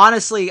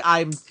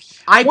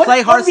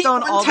play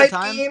Hearthstone all the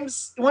time.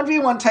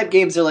 1v1 type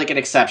games are an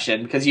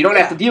exception because you don't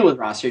have to deal with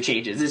roster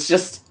changes. It's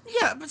just...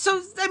 Yeah, but so,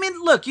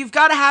 look, you've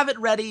got to have it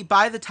ready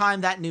by the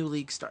time that new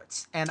league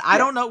starts. And I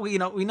don't know, we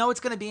know it's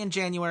going to be in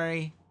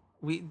January.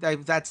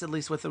 That's at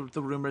least what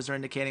the rumors are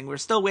indicating. We're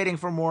still waiting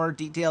for more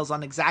details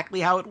on exactly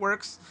how it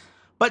works.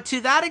 But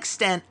to that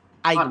extent,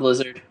 on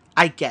Blizzard,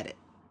 I get it.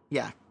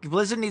 Yeah,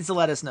 Blizzard needs to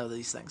let us know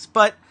these things.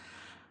 But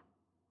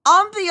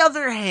on the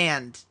other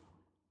hand,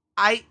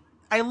 I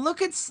look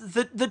at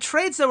the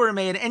trades that were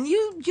made, and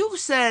you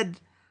said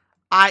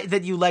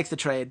that you like the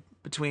trade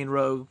between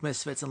Rogue,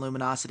 Misfits, and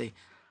Luminosity.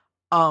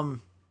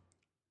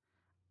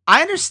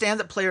 I understand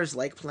that players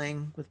like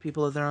playing with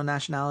people of their own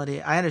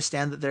nationality. I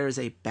understand that there is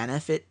a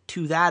benefit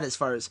to that as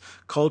far as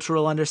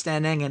cultural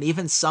understanding and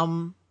even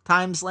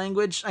sometimes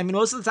language.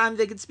 Most of the time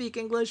they can speak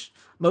English.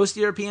 Most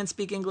Europeans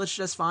speak English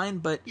just fine,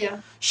 but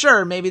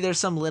sure, maybe there's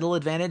some little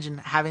advantage in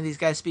having these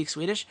guys speak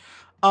Swedish.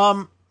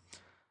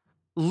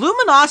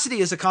 Luminosity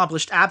has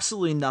accomplished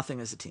absolutely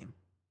nothing as a team.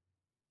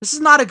 This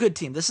is not a good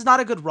team. This is not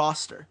a good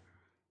roster.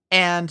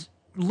 And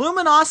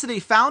Luminosity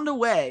found a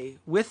way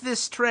with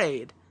this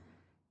trade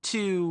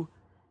to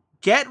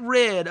get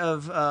rid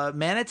of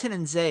Manitin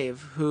and Zave,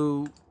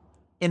 who,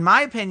 in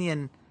my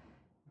opinion,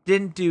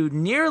 didn't do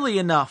nearly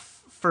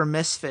enough for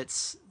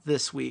Misfits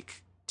this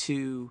week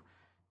to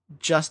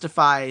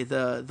justify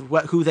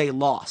who they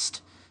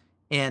lost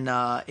in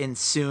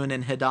Soon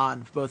and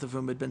Hidan, both of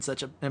whom had been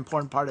such an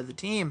important part of the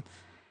team.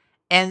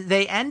 And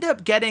they end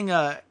up getting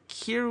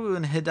Kiru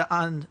and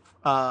Hidan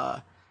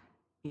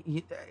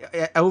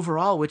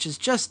overall, which is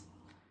just,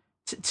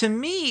 to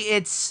me,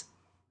 it's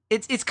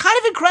it's kind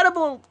of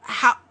incredible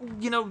how,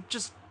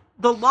 just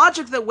the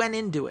logic that went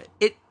into it.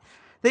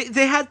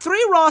 They had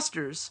 3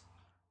 rosters,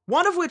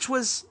 one of which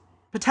was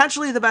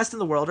potentially the best in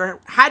the world, or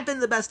had been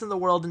the best in the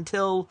world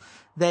until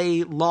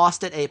they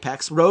lost at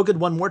Apex. Rogue had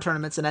won more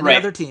tournaments than any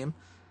other team.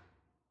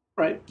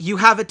 Right. You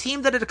have a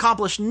team that had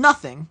accomplished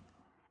nothing,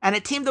 and a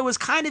team that was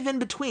kind of in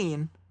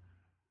between,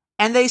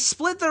 and they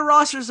split their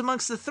rosters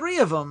amongst the 3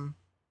 of them,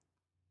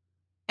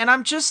 and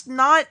I'm just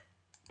not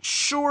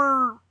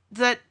sure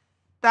that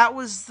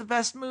was the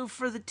best move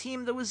for the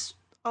team that was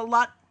a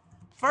lot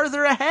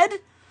further ahead.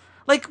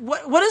 Like,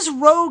 what does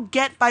Rogue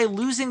get by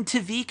losing to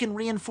Vic and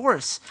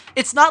Reinforce?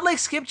 It's not like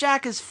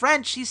Skipjack is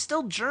French, he's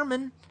still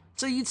German,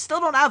 so you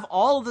still don't have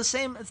all the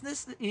same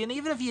ethnicity, and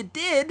even if you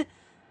did,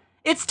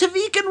 it's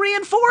Tavik and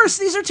Reinforce.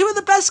 These are 2 of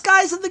the best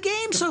guys in the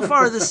game so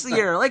far this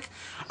year. Like,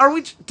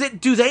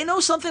 do they know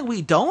something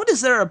we don't?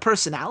 Is there a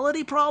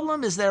personality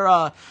problem? Is there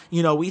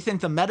we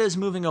think the meta is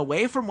moving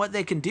away from what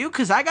they can do?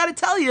 Because I gotta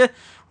tell you,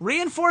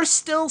 Reinforce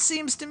still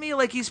seems to me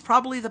like he's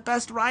probably the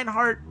best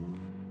Reinhardt,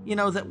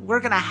 that we're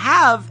gonna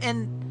have.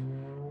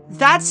 And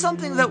that's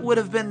something that would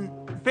have been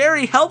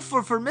very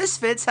helpful for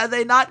Misfits had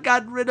they not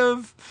gotten rid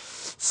of,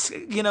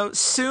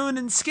 Soon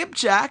and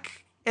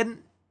Skipjack and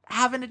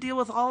having to deal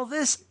with all of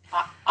this.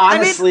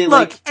 Honestly,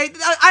 I'm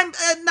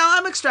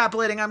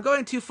extrapolating. I'm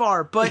going too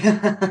far, but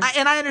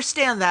and I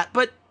understand that.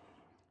 But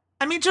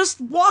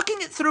just walking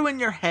it through in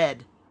your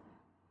head,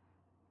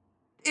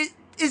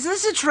 is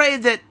this a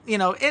trade that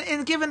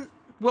and given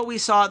what we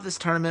saw at this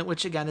tournament,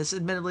 which again is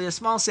admittedly a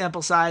small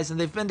sample size, and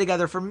they've been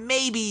together for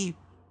maybe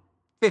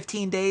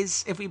 15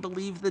 days, if we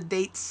believe the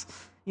dates,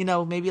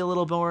 maybe a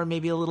little more,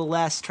 maybe a little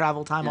less,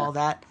 travel time, all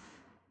that.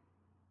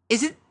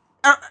 Is it?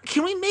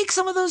 Can we make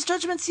some of those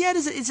judgments yet?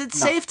 Is it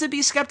safe to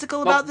be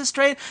skeptical about this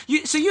trade?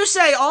 You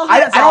say all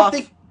hands off.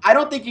 I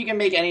don't think you can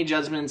make any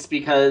judgments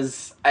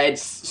because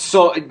it's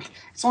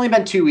only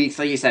been 2 weeks,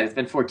 like you said. It's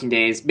been 14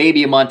 days,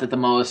 maybe a month at the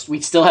most.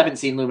 We still haven't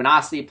seen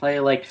Luminosity play.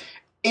 Like,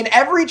 in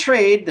every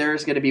trade,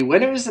 there's going to be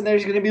winners and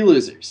there's going to be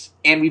losers,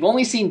 and we've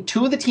only seen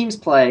 2 of the teams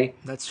play.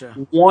 That's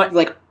true.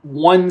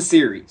 One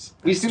series.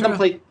 We've seen them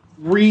play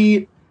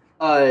 3.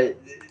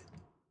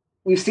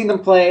 We've seen them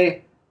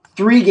play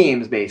 3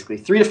 games, basically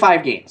 3 to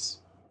 5 games.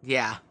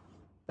 Yeah,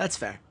 that's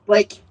fair.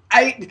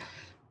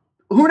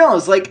 Who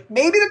knows? Like,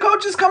 maybe the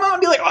coaches come out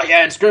and be like, "Oh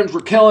yeah, in scrims we're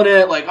killing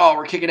it. Like, oh,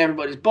 we're kicking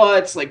everybody's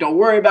butts. Like, don't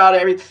worry about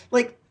it."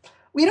 Like,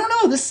 we don't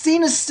know. This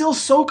scene is still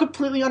so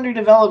completely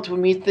underdeveloped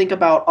when we think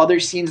about other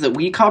scenes that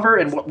we cover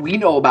and what we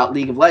know about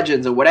League of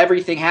Legends and what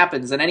everything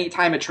happens. And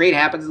anytime a trade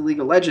happens in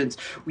League of Legends,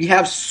 we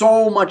have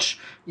so much,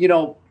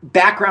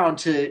 background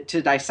to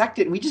dissect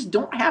it. And we just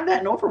don't have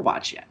that in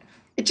Overwatch yet.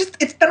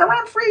 It's been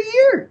around for a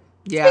year.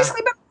 Yeah. It's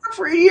basically been around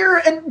for a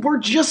year, and we're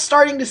just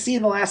starting to see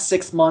in the last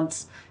 6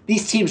 months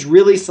these teams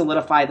really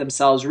solidify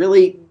themselves,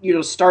 really,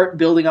 start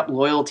building up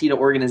loyalty to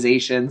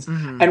organizations.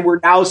 Mm-hmm. And we're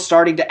now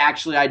starting to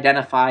actually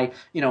identify,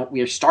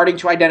 we are starting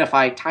to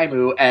identify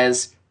Taimu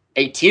as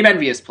a Team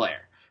Envious player.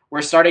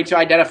 We're starting to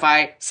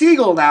identify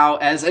Siegel now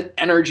as an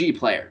NRG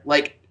player.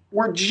 Like,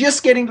 we're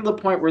just getting to the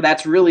point where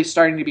that's really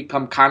starting to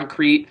become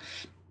concrete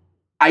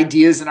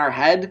ideas in our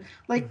head.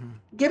 Like,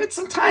 give it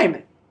some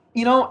time.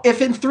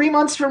 If in 3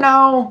 months from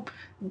now,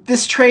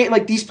 this trade,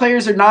 like, these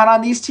players are not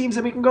on these teams,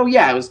 then we can go,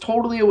 yeah, it was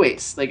totally a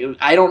waste. Like,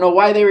 I don't know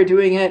why they were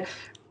doing it.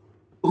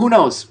 Who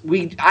knows?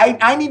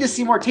 I need to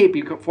see more tape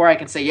before I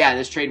can say, yeah,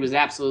 this trade was an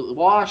absolute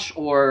wash,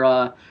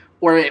 or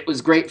it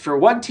was great for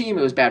one team,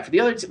 it was bad for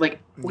the other team. Like,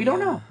 we don't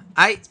know.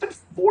 It's been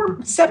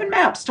 7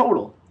 maps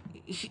total.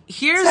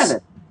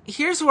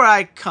 Here's where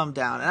I come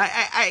down. And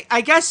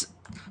I guess,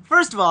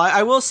 first of all,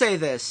 I will say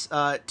this.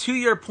 To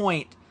your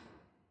point,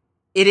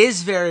 it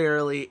is very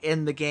early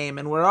in the game,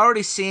 and we're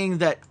already seeing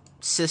that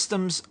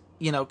systems,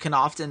 can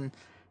often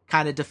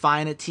kind of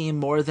define a team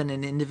more than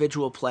an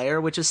individual player,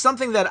 which is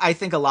something that I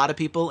think a lot of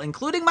people,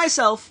 including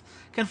myself,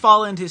 can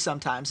fall into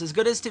sometimes. As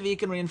good as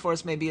Tavik and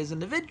Reinforce may be as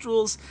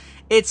individuals,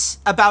 it's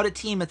about a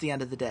team at the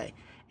end of the day.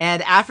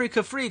 And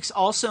Africa Freaks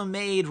also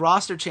made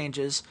roster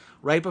changes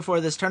right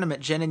before this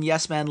tournament. Jin and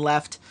Yesman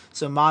left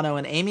so Mono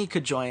and Amy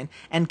could join,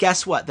 and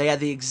guess what? They had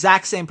the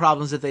exact same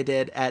problems that they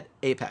did at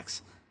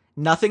Apex.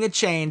 Nothing had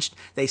changed.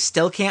 They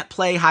still can't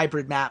play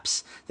hybrid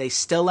maps. They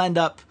still end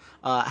up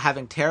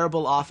having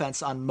terrible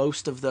offense on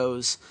most of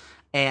those,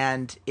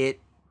 and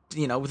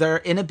their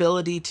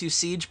inability to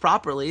siege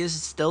properly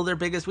is still their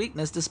biggest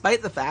weakness,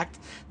 despite the fact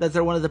that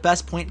they're one of the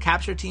best point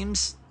capture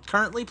teams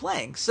currently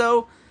playing.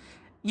 So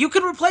you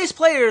can replace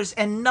players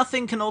and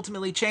nothing can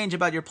ultimately change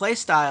about your play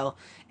style.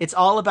 It's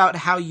all about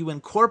how you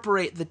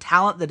incorporate the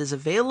talent that is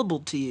available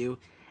to you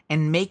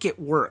and make it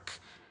work.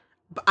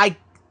 But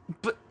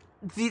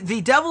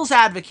the devil's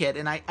advocate,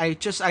 and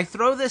I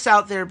throw this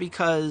out there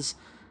because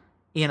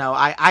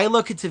I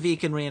look at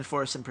Tavik and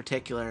Reinforce in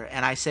particular,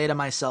 and I say to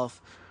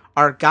myself,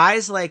 are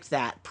guys like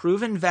that,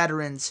 proven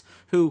veterans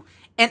who,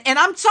 and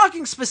I'm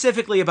talking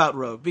specifically about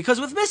Rogue,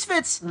 because with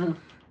Misfits,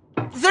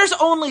 there's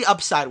only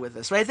upside with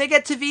this, right? They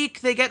get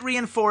Tavik, they get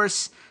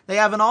Reinforce, they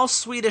have an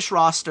all-Swedish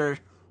roster.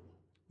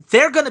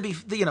 they're going to be,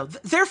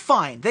 they're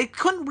fine. They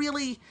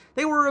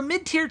were a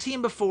mid-tier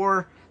team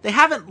before. They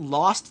haven't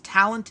lost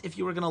talent if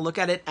you were going to look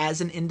at it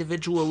as an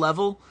individual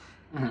level.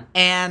 Mm-hmm.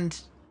 And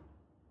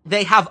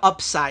they have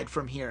upside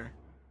from here.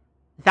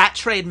 That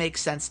trade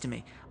makes sense to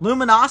me.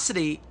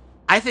 Luminosity,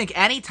 I think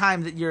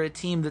anytime that you're a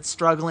team that's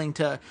struggling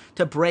to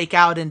break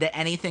out into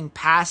anything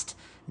past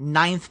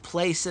 9th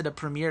place at a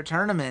premier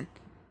tournament,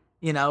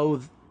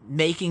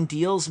 making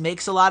deals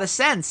makes a lot of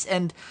sense.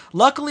 And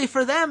luckily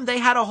for them, they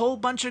had a whole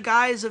bunch of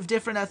guys of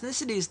different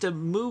ethnicities to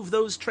move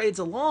those trades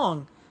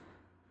along.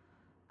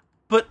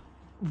 But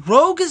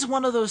Rogue is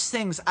one of those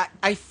things.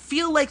 I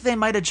feel like they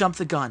might have jumped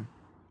the gun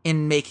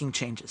in making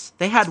changes.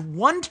 They had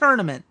one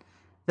tournament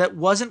that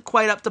wasn't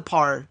quite up to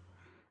par,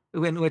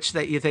 in which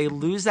they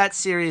lose that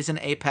series in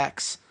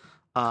Apex.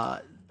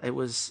 It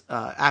was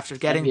after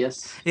getting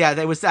Envious. Yeah,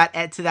 there was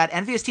that to that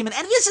Envious team, and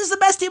Envious is the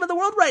best team in the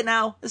world right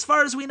now, as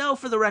far as we know.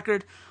 For the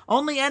record,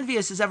 only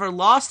Envious has ever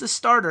lost a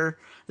starter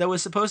that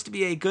was supposed to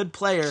be a good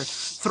player,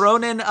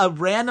 thrown in a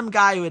random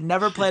guy who had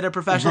never played a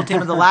professional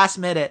team in the last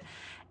minute,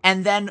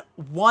 and then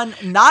won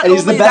not and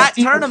he's only the best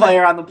that tournament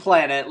player on the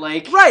planet,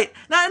 right.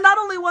 Not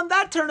only won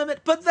that tournament,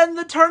 but then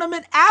the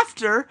tournament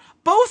after,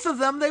 both of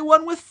them, they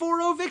won with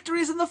 4-0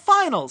 victories in the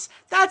finals.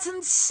 That's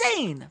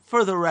insane,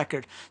 for the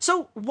record.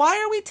 So why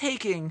are we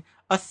taking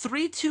a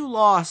 3-2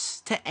 loss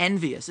to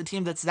Envious, a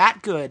team that's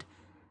that good,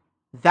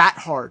 that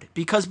hard?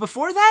 Because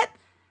before that,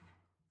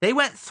 they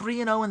went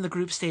 3-0 in the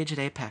group stage at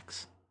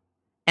Apex.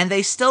 And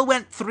they still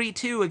went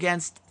 3-2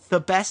 against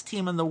the best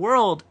team in the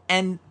world,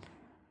 and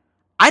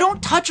I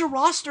don't touch a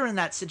roster in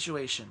that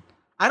situation.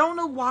 I don't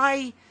know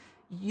why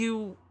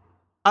you...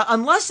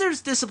 unless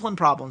there's discipline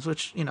problems,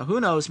 which, who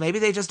knows, maybe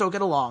they just don't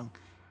get along.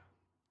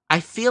 I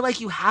feel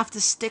like you have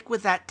to stick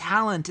with that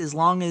talent as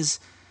long as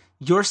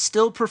you're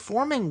still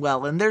performing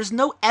well, and there's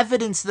no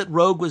evidence that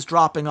Rogue was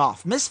dropping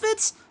off.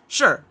 Misfits?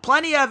 Sure,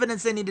 plenty of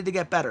evidence they needed to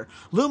get better.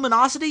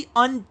 Luminosity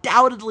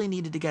undoubtedly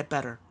needed to get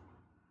better.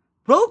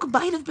 Rogue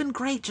might have been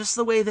great just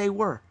the way they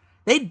were.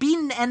 They'd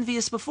beaten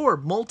Envious before,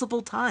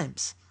 multiple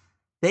times.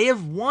 They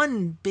have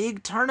won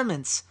big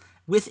tournaments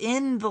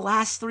within the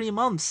last 3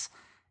 months.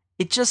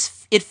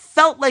 It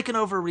felt like an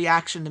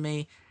overreaction to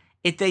me.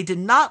 They did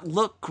not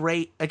look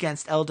great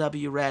against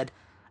LW Red.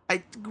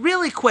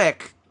 Really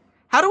quick,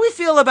 how do we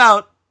feel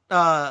about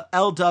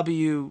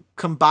LW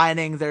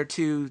combining their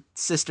two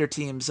sister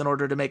teams in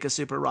order to make a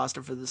super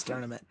roster for this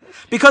tournament?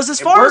 Because as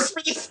far as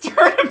for this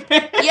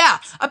tournament, yeah,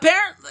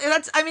 apparently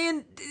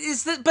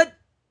but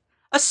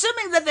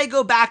assuming that they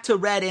go back to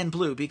red and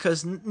blue,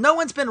 because no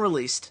one's been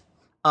released.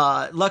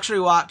 Luxury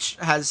Watch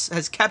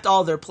has kept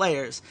all their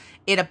players.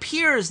 It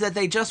appears that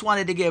they just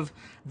wanted to give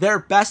their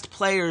best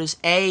players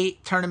A,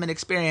 tournament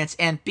experience,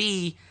 and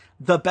B,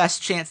 the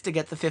best chance to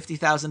get the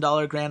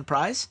 $50,000 grand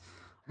prize.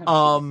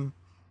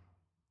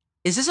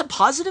 Is this a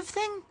positive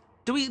thing?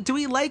 Do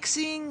we like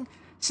seeing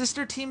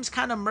sister teams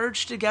kind of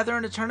merge together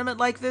in a tournament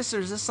like this, or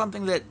is this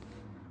something that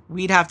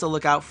we'd have to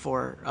look out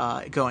for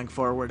going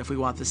forward if we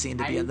want the scene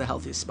to be in the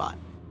healthiest spot?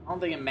 I don't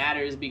think it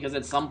matters, because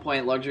at some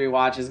point Luxury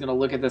Watch is going to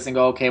look at this and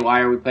go, okay, why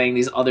are we playing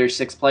these other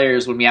 6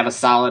 players when we have a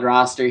solid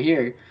roster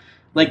here?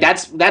 Like,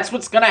 that's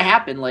what's going to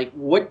happen. Like,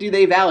 what do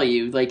they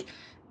value? Like,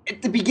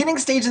 at the beginning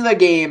stage of the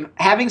game,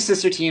 having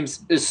sister teams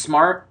is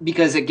smart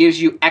because it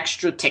gives you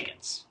extra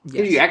tickets. It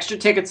gives you extra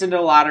tickets into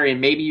the lottery, and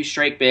maybe you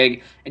strike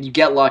big and you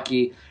get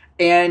lucky.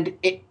 And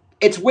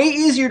it's way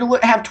easier to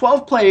have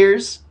 12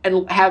 players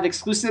and have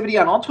exclusivity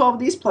on all 12 of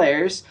these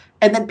players,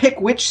 and then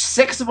pick which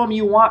 6 of them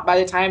you want by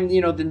the time,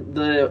 the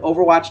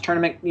Overwatch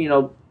tournament,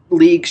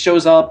 league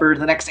shows up, or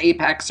the next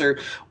Apex, or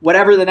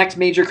whatever the next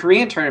major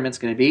Korean tournament's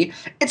going to be.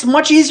 It's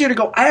much easier to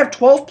go, I have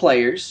 12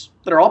 players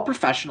that are all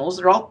professionals.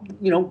 They're all,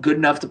 good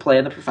enough to play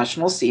in the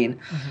professional scene.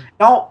 Mm-hmm.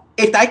 Now,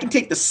 if I can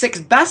take the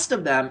 6 best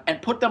of them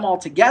and put them all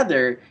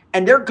together,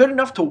 and they're good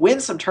enough to win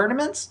some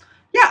tournaments,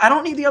 yeah, I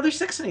don't need the other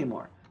 6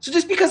 anymore. So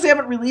just because they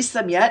haven't released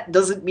them yet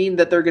doesn't mean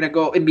that they're going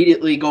to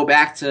immediately go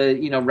back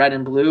to, red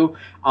and blue.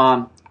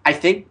 I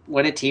think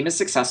when a team is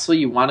successful,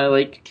 you want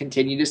to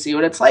continue to see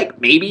what it's like.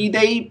 Maybe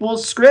they will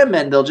scrim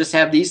and they'll just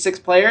have these 6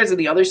 players, and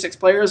the other 6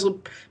 players will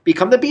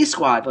become the B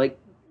squad.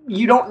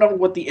 You don't know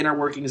what the inner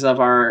workings of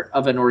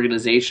an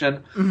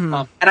organization. Mm-hmm.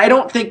 And I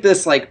don't think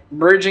this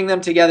merging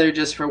them together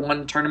just for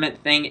one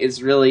tournament thing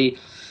is really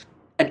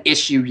an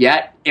issue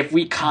yet. If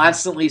we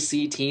constantly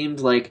see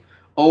teams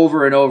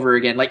over and over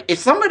again, if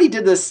somebody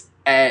did this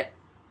at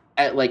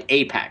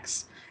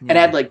Apex. Yeah.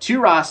 And had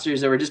 2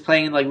 rosters that were just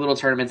playing in little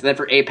tournaments, and then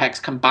for Apex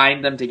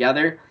combined them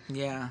together.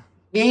 Yeah.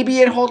 Maybe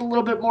it'd hold a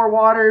little bit more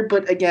water,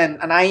 but again,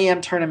 an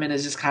IEM tournament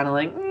is just kind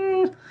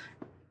of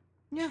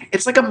yeah.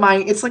 It's like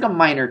a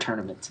minor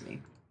tournament to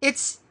me.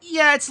 It's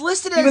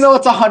listed as, even though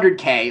it's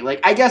 $100K.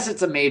 I guess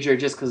it's a major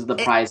just because of the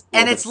prize.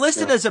 And it's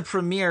listed as a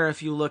premier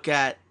if you look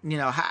at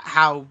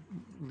how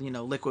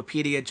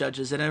Liquipedia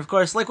judges it. And of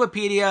course,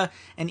 Liquipedia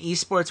and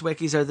esports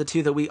wikis are the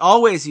two that we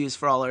always use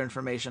for all our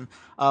information.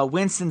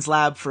 Winston's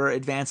Lab for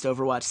advanced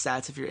Overwatch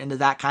stats, if you're into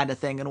that kind of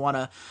thing and want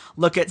to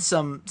look at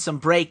some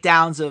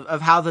breakdowns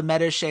of how the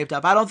meta is shaped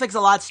up. I don't think a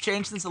lot's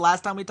changed since the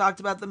last time we talked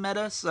about the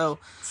meta, so...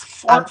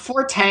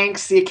 Four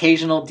tanks, the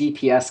occasional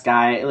DPS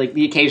guy, like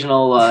the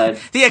occasional...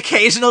 the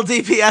occasional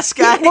DPS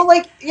guy? Well,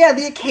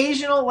 the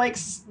occasional,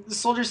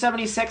 Soldier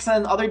 76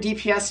 and other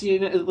DPS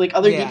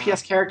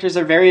DPS characters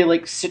are very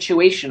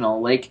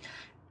situational.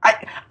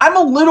 I'm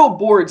a little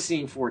bored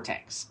seeing four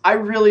tanks. I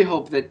really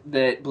hope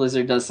that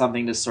Blizzard does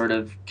something to sort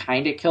of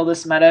kind of kill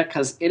this meta,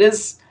 because it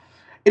is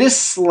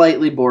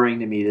slightly boring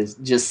to me to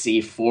just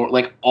see four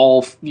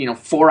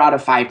out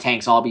of 5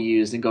 tanks all be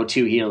used and go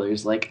 2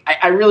 healers.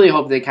 I really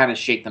hope they kind of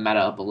shake the meta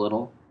up a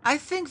little. I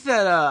think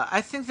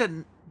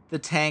that the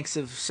tanks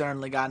have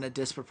certainly gotten a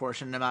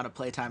disproportionate amount of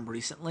playtime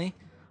recently.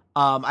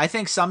 I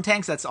think some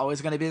tanks, that's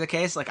always going to be the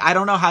case. I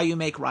don't know how you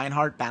make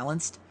Reinhardt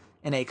balanced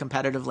in a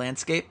competitive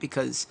landscape,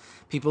 because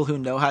people who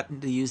know how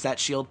to use that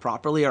shield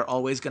properly are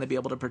always going to be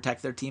able to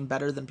protect their team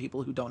better than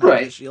people who don't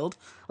have the shield.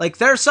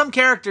 There are some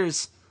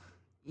characters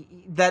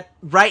that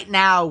right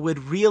now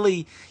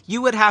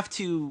you would have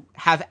to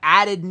have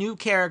added new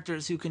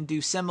characters who can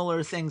do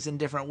similar things in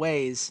different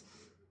ways.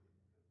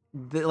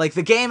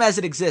 The game as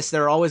it exists,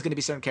 there are always going to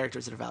be certain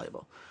characters that are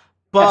valuable.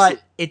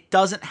 But it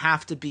doesn't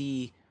have to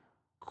be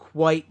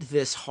quite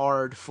this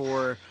hard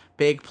for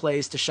big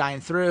plays to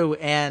shine through.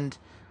 And,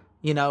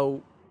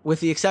 with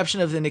the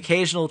exception of an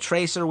occasional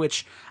Tracer,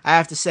 which I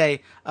have to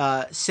say,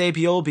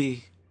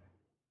 Sabiolbi,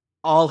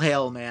 all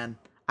hail, man.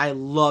 I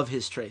love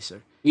his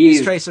Tracer.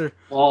 His Tracer,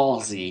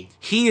 ballsy.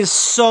 He is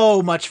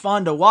so much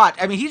fun to watch.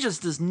 I mean, he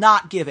just does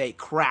not give a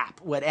crap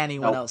what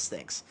anyone else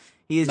thinks.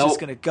 He is just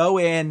going to go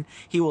in.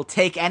 He will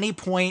take any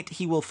point.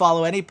 He will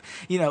follow any,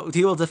 he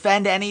will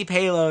defend any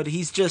payload.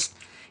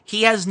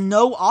 He has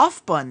no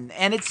off button,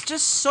 and it's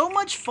just so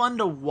much fun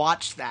to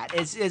watch that.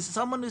 As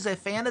someone who's a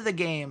fan of the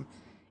game,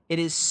 it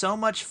is so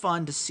much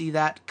fun to see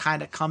that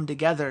kind of come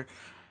together.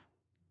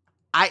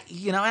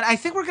 And I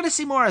think we're going to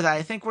see more of that.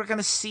 I think we're going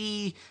to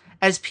see,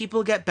 as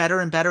people get better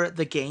and better at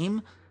the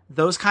game,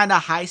 those kind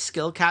of high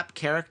skill cap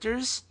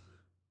characters,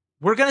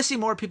 we're going to see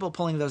more people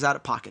pulling those out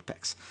at pocket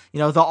picks. The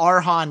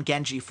Arhan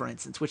Genji, for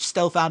instance, which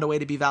still found a way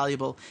to be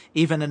valuable,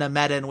 even in a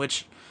meta in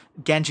which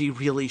Genji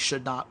really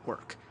should not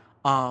work.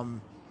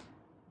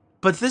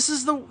 But this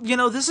is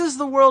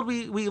the world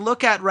we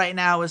look at right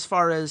now as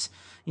far as,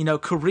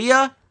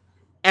 Korea.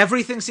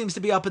 Everything seems to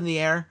be up in the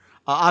air.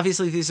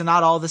 Obviously, these are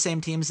not all the same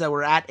teams that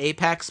were at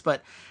Apex,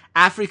 but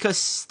Africa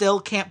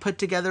still can't put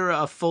together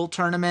a full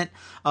tournament.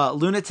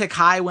 Lunatic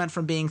High went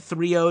from being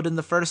 3-0'd in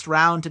the first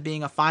round to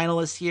being a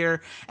finalist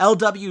here.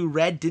 LW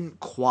Red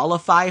didn't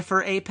qualify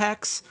for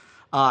Apex.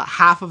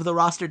 Half of the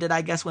roster did,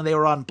 I guess, when they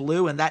were on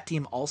blue, and that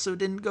team also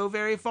didn't go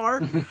very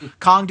far.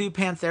 Kongdu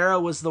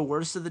Panthera was the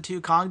worst of the two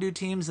Kongdu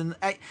teams, and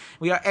I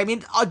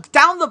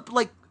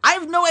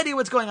have no idea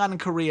what's going on in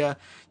Korea.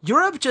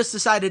 Europe just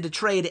decided to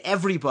trade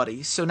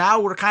everybody, so now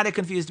we're kind of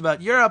confused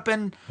about Europe,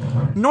 and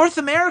North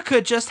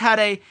America just had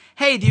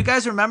hey, do you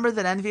guys remember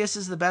that Envious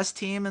is the best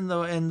team in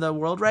the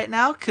world right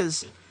now?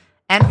 Because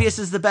Envious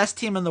is the best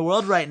team in the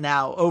world right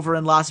now over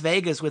in Las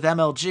Vegas with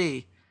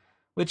MLG,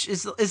 which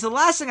is the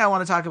last thing I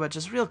want to talk about,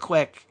 just real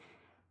quick.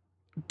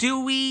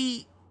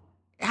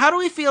 How do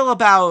we feel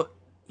about,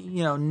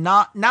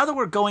 now that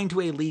we're going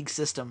to a league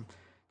system,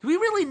 do we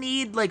really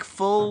need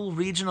full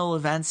regional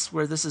events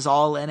where this is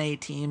all NA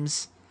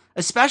teams,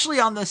 especially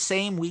on the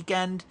same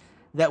weekend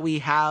that we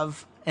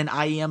have an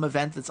IEM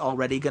event that's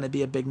already going to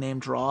be a big name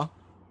draw?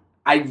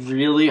 I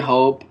really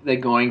hope that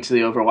going to the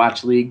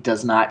Overwatch League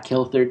does not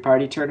kill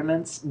third-party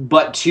tournaments.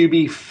 But to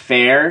be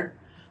fair,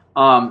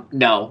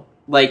 no.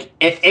 If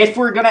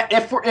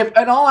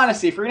in all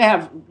honesty, if we're gonna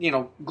have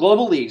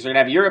global leagues, we're gonna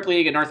have Europe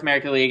League, a North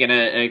America League, and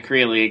a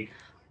Korea League,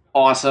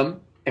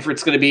 awesome. If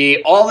it's gonna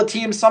be all the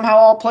teams somehow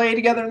all play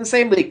together in the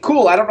same league,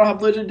 cool. I don't know how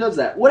Blizzard does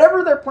that.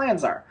 Whatever their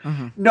plans are,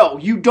 no,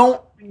 you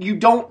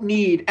don't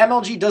need,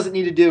 MLG doesn't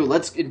need to do,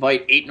 let's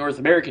invite 8 North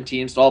American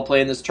teams to all play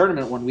in this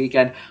tournament one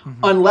weekend,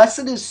 unless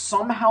it is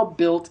somehow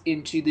built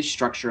into the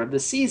structure of the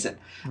season.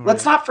 Right.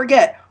 Let's not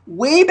forget,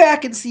 way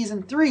back in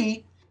Season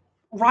 3,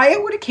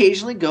 Riot would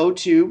occasionally go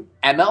to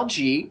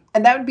MLG,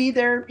 and that would be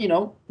their,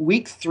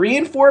 week 3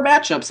 and 4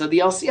 matchups of the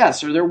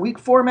LCS, or their week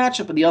 4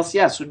 matchup of the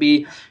LCS would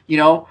be,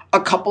 a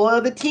couple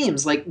of the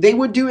teams. They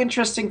would do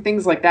interesting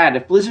things like that.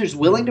 If Blizzard's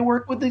willing to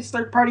work with these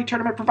third-party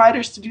tournament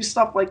providers to do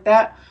stuff like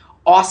that,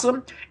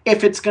 awesome.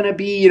 If it's going to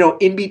be, if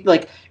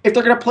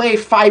they're going to play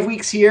 5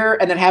 weeks here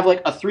and then have a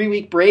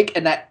 3-week break,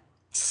 and that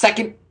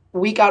second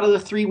week out of the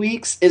 3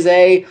 weeks is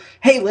hey,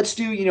 let's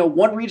do,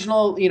 one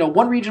regional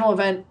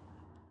event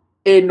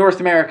in North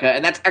America,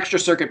 and that's extra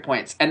circuit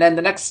points. And then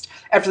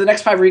after the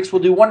next 5 weeks,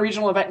 we'll do one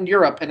regional event in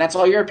Europe, and that's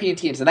all European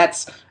teams, and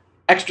that's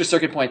extra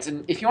circuit points.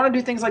 And if you want to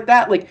do things like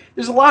that,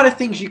 there's a lot of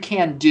things you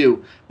can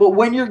do. But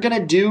when you're going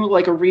to do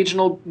a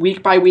regional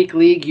week-by-week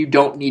league, you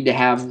don't need to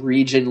have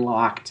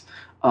region-locked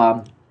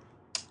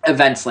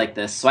events like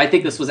this. So I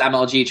think this was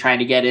MLG trying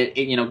to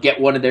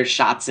get one of their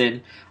shots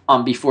in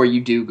before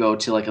you do go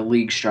to like a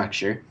league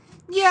structure.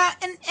 Yeah,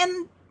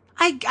 and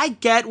I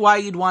get why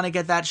you'd want to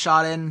get that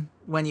shot in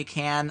when you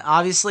can.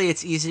 Obviously,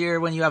 it's easier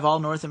when you have all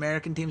North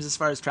American teams as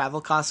far as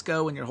travel costs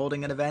go when you're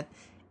holding an event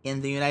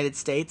in the United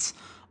States.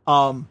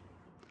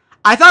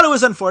 I thought it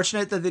was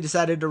unfortunate that they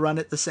decided to run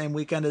it the same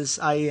weekend as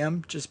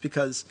IEM, just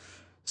because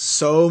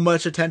so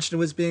much attention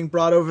was being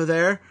brought over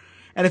there.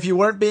 And if you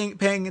weren't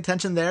paying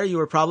attention there, you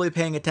were probably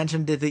paying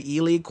attention to the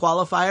E-League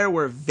qualifier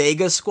where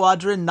Vega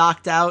Squadron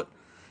knocked out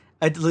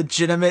a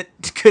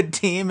legitimate good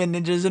team in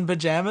Ninjas in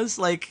Pajamas.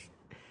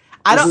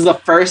 This is the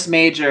first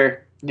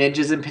major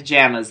Ninjas in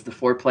Pajamas. The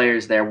 4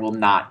 players there will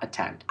not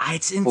attend.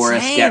 It's insane.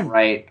 Forrest, Get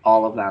Right,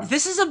 all of them.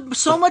 This is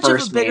so much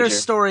of a bigger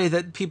story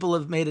that people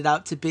have made it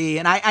out to be.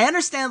 And I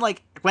understand,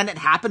 when it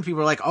happened, people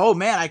were like, oh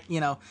man,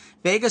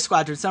 Vega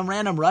Squadron, some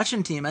random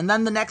Russian team. And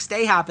then the next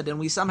day happened and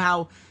we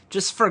somehow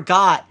just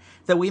forgot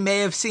that we may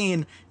have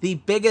seen the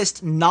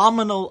biggest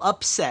nominal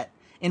upset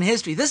in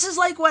history. This is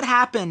like what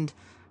happened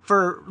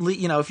for,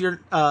 if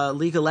you're a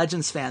League of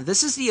Legends fan,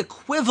 this is the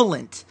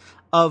equivalent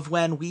of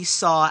when we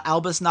saw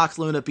Albus Nox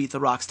Luna beat the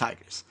Rocks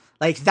Tigers.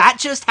 That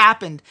just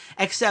happened,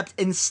 except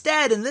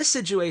instead, in this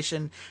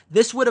situation,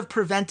 this would have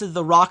prevented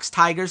the Rocks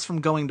Tigers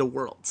from going to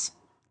Worlds.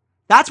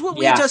 That's what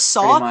we just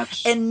saw,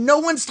 and no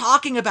one's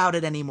talking about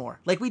it anymore.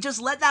 We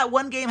just let that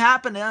one game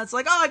happen, and it's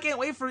I can't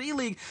wait for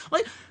E-League.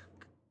 Look,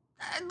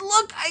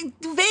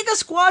 Vega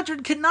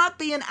Squadron cannot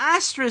be an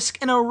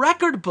asterisk in a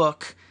record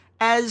book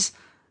as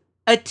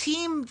a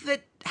team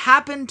that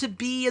happened to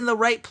be in the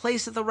right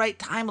place at the right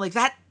time.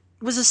 That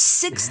was a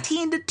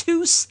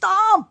 16-2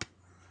 stomp.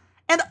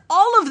 And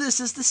all of this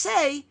is to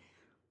say,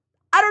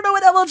 I don't know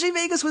what MLG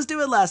Vegas was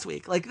doing last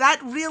week. That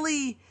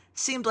really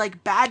seemed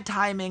like bad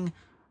timing.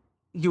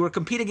 You were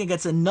competing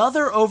against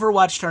another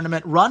Overwatch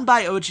tournament run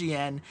by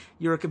OGN.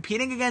 You were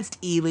competing against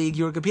E-League.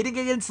 You were competing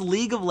against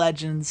League of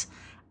Legends.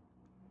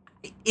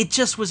 It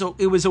just was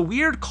a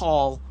weird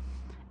call,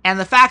 and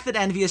the fact that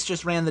Envious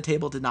just ran the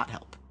table did not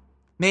help.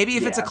 Maybe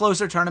if it's a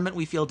closer tournament,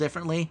 we feel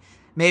differently.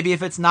 Maybe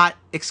if it's not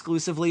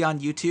exclusively on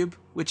YouTube,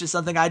 which is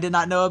something I did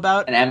not know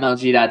about. And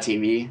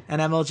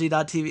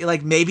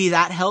MLG.TV. Maybe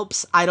that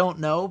helps. I don't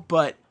know,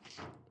 but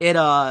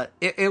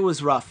it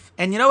was rough.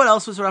 And you know what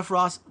else was rough,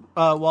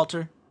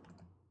 Walter?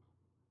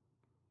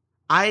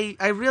 I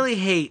really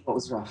hate what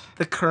was rough?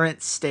 The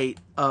current state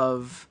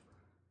of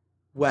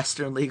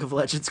Western League of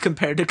Legends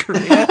compared to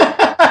Korea.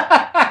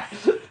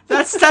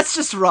 That's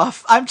just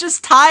rough. I'm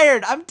just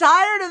tired. I'm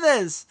tired of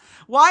this.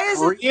 Why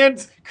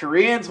is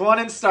Koreans won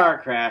in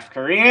StarCraft.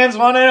 Koreans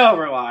won in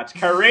Overwatch.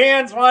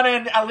 Koreans won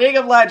in League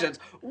of Legends.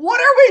 What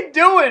are we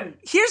doing?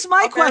 Here's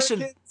my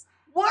question.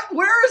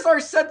 Where is our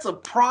sense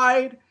of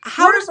pride?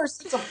 Where is our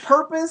sense of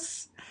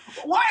purpose?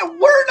 Why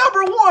we're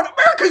number one?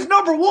 America's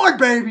number one,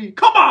 baby.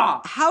 Come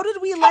on. How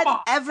did we let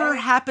Ever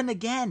happen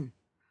again?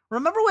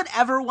 Remember when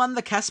Ever won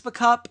the Kespa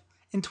Cup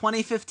in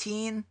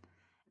 2015?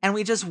 And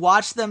we just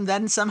watched them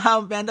then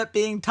somehow end up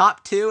being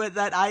top 2 at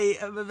that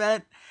IEM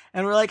event.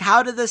 And we're like,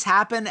 how did this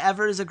happen?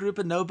 Ever is a group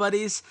of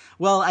nobodies.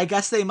 Well, I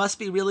guess they must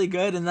be really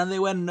good. And then they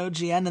went in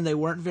OGN and they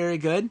weren't very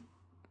good.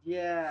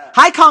 Yeah.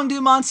 Hi,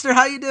 Kongdu Monster.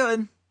 How you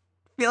doing?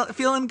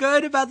 Feeling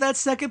good about that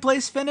second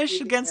place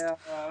finish against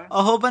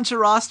a whole bunch of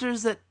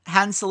rosters that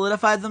hadn't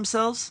solidified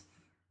themselves?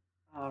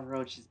 Oh,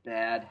 Roach is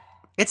bad.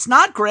 It's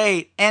not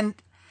great. And,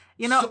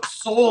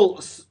 Soul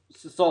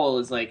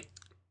is like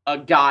a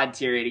god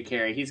tier AD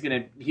carry. He's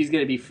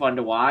gonna be fun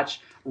to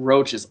watch.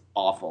 Roach is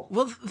awful.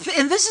 Well,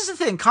 and this is the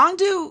thing.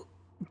 Kongdu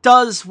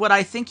does what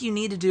I think you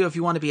need to do if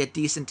you want to be a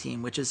decent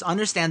team, which is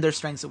understand their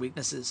strengths and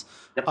weaknesses.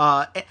 Yep.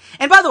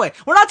 And by the way,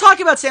 we're not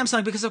talking about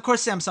Samsung because, of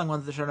course, Samsung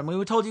won the tournament.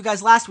 We told you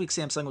guys last week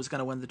Samsung was going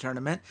to win the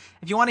tournament.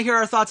 If you want to hear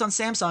our thoughts on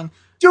Samsung,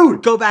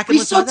 dude, go back and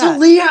listen to that. We saw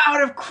Talia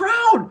out of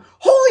Crown.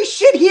 Holy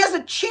shit, he has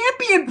a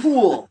champion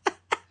pool.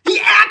 He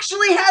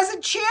actually has a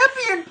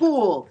champion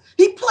pool.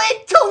 He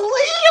played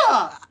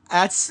Talia. My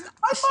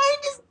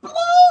mind is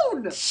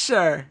blown.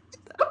 Sure.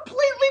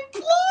 Completely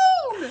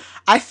blown.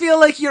 I feel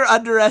like you're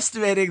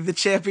underestimating the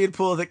champion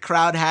pool that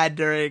Crowd had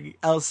during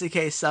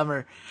LCK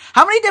Summer.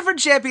 How many different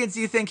champions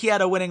do you think he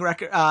had a winning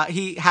record?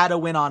 He had a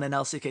win on in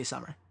LCK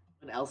Summer.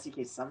 In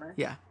LCK Summer?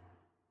 Yeah.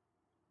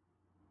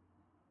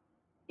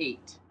 8.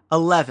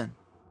 11.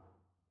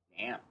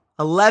 Damn.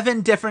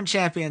 11 different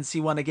champions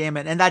he won a game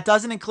in. And that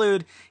doesn't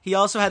include, he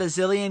also had a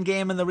Zillion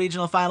game in the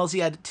regional finals. He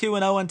had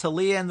 2-0 in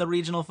Talia in the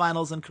regional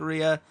finals in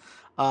Korea.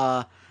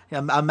 A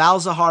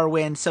Malzahar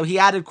win. So he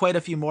added quite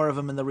a few more of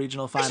them in the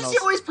regional finals. It's just he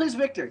always plays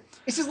Victor.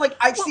 It's just like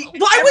I see.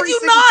 Why would you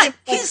not?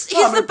 He's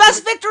the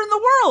best Victor in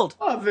the world.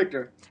 Oh,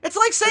 Victor. It's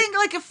like saying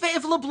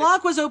if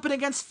LeBlanc was open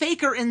against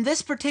Faker in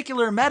this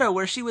particular meta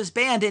where she was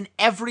banned in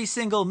every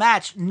single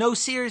match. No,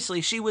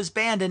 seriously, she was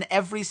banned in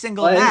every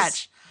single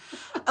match.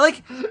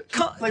 Like,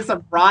 It's like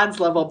some bronze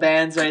level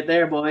bands right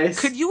there, boys.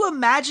 could you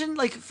imagine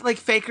like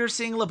Faker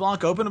seeing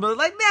LeBlanc open and be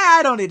like, nah,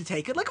 I don't need to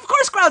take it. Like, of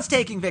course Crowd's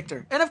taking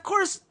Victor. And of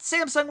course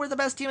Samsung were the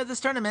best team at this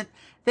tournament.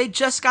 They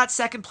just got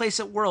second place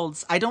at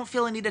Worlds. I don't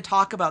feel a need to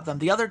talk about them.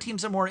 The other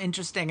teams are more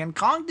interesting, and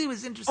Kongdu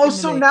is interesting. Oh,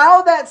 so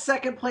now that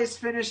second place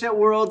finish at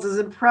Worlds is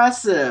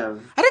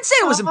impressive. I didn't say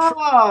it was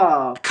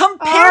impressive.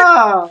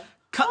 Compared.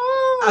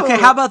 Okay,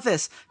 how about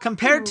this?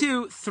 Compared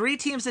to 3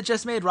 teams that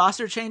just made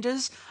roster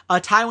changes, a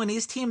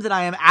Taiwanese team that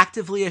I am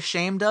actively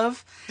ashamed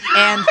of,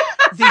 and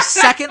the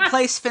second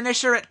place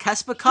finisher at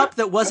Kespa Cup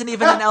that wasn't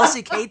even an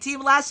LCK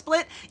team last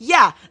split,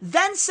 yeah,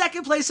 then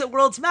second place at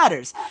Worlds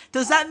matters.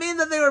 Does that mean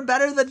that they were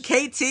better than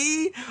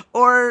KT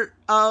or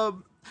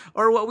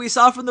what we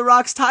saw from the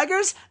Rocks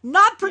Tigers?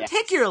 Not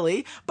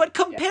particularly, but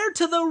compared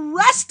to the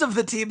rest of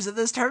the teams in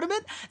this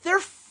tournament,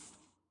 they're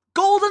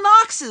golden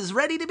oxes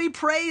ready to be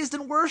praised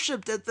and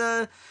worshipped at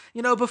the,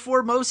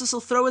 before Moses will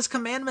throw his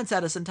commandments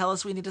at us and tell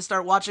us we need to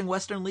start watching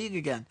Western League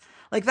again.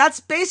 Like, that's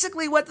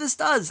basically what this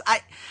does.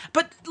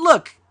 But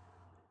look,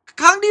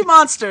 Gyeonggi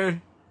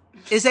Monster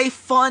is a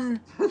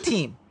fun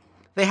team.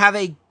 They have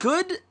a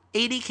good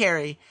AD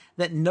carry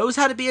that knows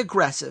how to be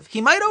aggressive.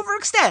 He might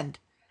overextend.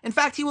 In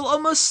fact, he will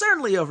almost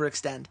certainly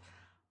overextend.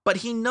 But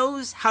he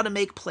knows how to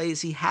make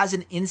plays. He has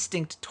an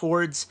instinct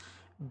towards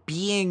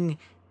being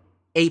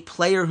a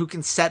player who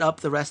can set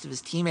up the rest of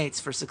his teammates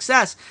for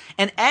success.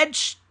 And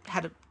Edge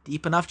had a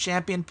deep enough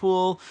champion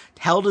pool,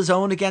 held his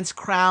own against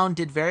Crown,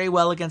 did very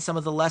well against some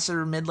of the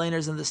lesser mid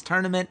laners in this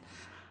tournament.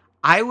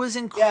 I was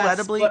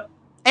incredibly...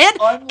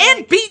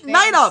 and beat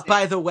Night Up,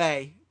 by the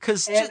way.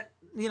 Because, that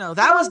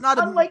was not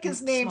a... Unlike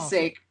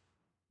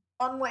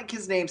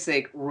his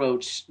namesake,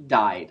 Roach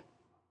died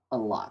a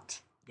lot.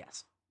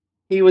 Yes.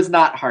 He was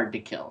not hard to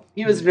kill.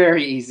 He was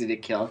very easy to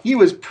kill. He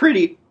was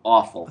pretty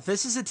awful.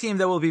 This is a team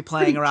that will be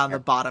playing around the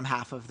bottom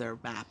half of their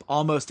map,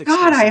 almost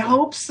exclusively. God, I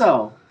hope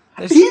so.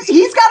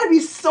 He's got to be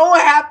so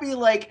happy,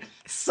 like,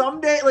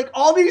 someday, like,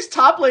 all these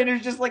top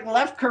laners just, like,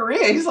 left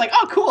Korea. He's like,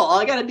 oh, cool, all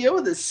I got to deal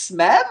with is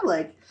Smeb?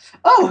 Like,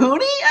 oh, Huni?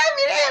 I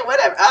mean,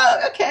 whatever.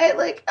 Oh, okay,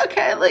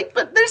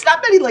 but there's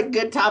not many, like,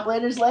 good top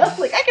laners left.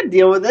 Like, I can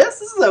deal with this.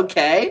 This is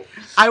okay.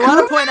 I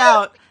want to point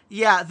out,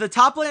 the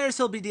top laners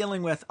he'll be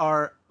dealing with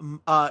are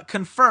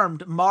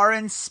confirmed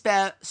Marin,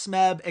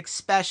 Smeb,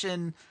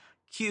 Expression,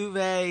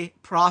 Cuve,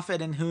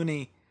 Prophet, and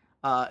Huni.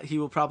 He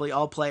will probably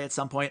all play at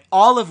some point,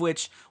 all of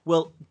which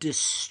will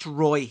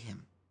destroy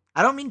him.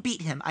 I don't mean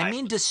beat him. I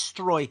mean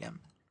destroy him.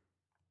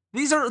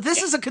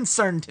 This is a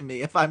concern to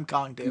me if I'm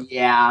Kongdu.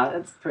 Yeah,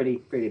 that's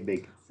pretty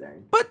big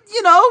concern. But,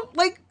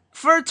 like,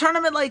 for a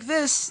tournament like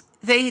this,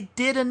 they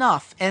did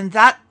enough. And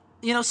that,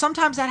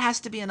 sometimes that has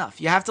to be enough.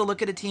 You have to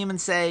look at a team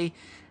and say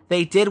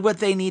they did what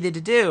they needed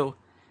to do.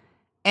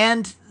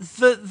 And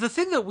the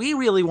thing that we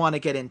really want to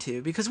get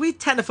into, because we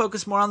tend to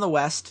focus more on the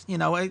West,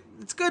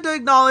 it's good to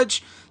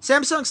acknowledge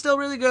Samsung's still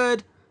really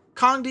good.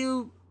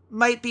 Kongdu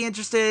might be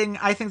interesting.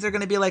 I think they're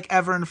going to be like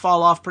Ever and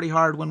fall off pretty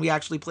hard when we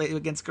actually play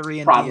against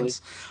Korean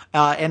teams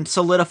and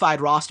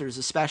solidified rosters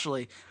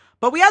especially.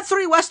 But we had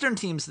 3 Western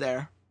teams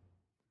there.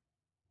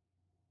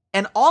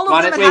 And all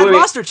of them had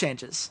roster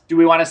changes. Do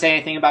we want to say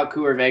anything about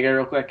Ku or Vega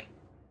real quick?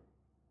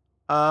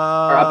 Or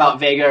about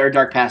Vega or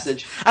Dark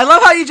Passage? I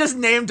love how you just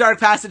named Dark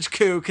Passage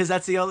Ku, because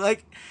that's the only,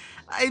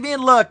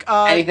 look.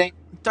 Anything?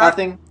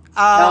 Nothing?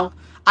 No?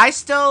 I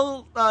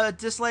still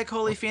dislike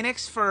Holy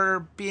Phoenix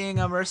for being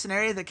a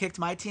mercenary that kicked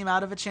my team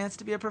out of a chance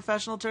to be a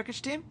professional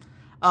Turkish team.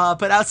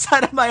 But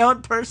outside of my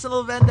own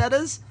personal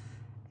vendettas,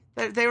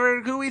 they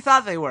were who we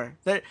thought they were.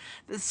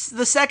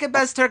 The second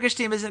best Turkish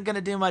team isn't going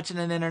to do much in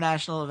an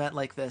international event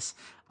like this.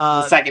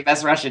 The second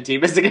best Russian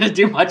team isn't going to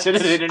do much in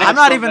an international event. I'm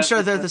not even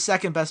sure they're the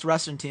second best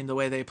Russian team the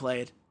way they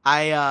played.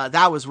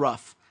 That was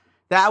rough.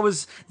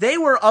 They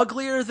were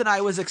uglier than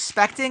I was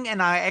expecting, and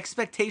my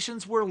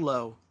expectations were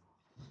low.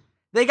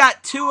 They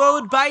got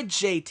 2-0'd by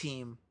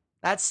J-Team.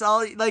 That's all.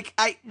 And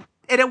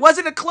it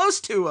wasn't a close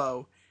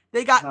 2-0.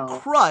 They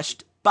got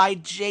crushed by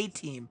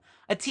J-Team.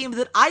 A team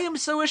that I am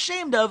so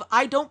ashamed of,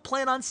 I don't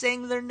plan on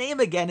saying their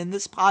name again in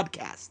this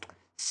podcast.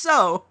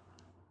 So,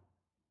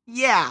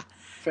 yeah.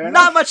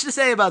 Not much to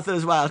say about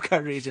those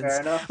wildcard regions.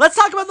 Fair enough. Let's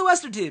talk about the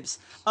Western teams.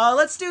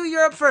 Let's do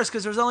Europe first,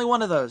 because there's only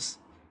one of those.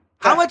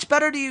 How much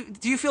better do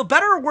you feel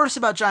better or worse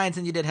about Giants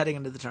than you did heading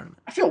into the tournament?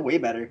 I feel way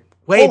better.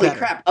 Holy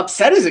crap.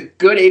 Upset is a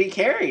good AD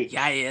carry.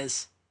 Yeah, he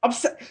is.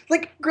 Upset.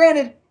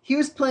 Granted, he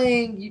was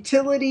playing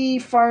utility,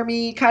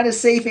 farmy, kind of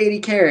safe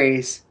AD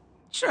carries.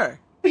 Sure.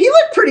 But he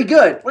looked pretty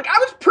good. I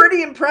was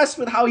pretty impressed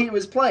with how he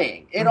was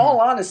playing, in all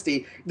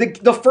honesty.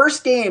 The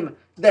first game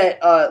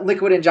that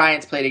Liquid and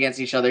Giants played against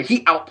each other,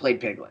 he outplayed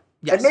Piglet.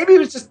 Yes. And maybe it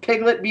was just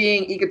Piglet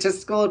being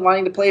egotistical and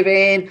wanting to play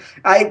Vayne.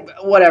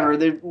 Whatever.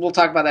 We'll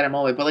talk about that in a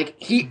moment. But,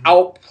 he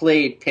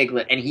outplayed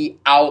Piglet, and he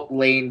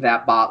outlaned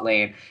that bot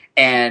lane.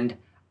 And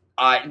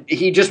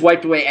he just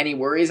wiped away any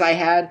worries I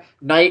had.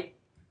 Knight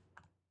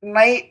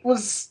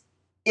was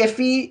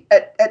iffy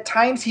at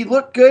times. He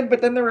looked good,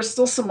 but then there were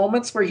still some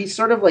moments where he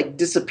sort of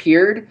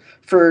disappeared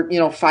for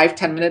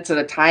 5-10 minutes at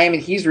a time,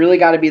 and he's really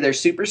got to be their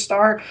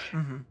superstar.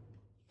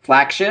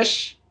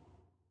 Flagshish?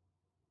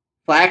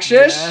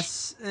 Flagshish?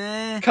 Yes.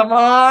 Come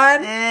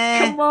on.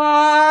 Eh. Come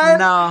on.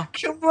 No.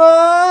 Come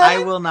on.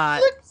 I will not.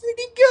 He looked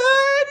pretty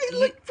good. He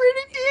looked pretty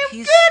damn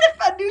he's- good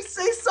if I do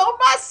say so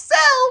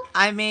myself.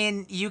 I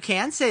mean, you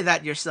can say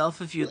that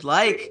yourself if you'd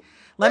like. Pretty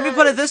Let me good.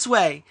 put it this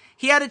way.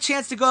 He had a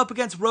chance to go up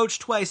against Roach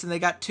twice, and they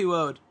got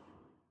 2-0'd.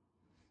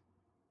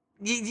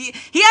 He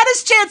had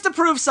his chance to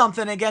prove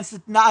something against a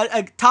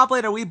top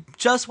laner. We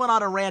just went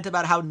on a rant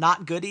about how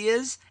not good he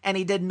is, and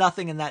he did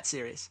nothing in that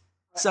series.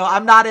 So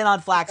I'm not in on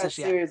That Flaxus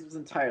yet. series was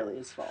entirely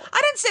his fault.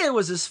 I didn't say it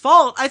was his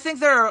fault. I think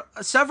there are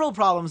several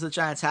problems the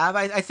Giants have.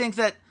 I think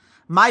that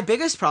my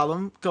biggest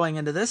problem going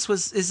into this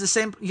is the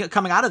same,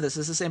 coming out of this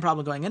is the same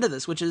problem going into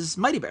this, which is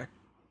Mighty Bear.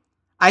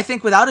 I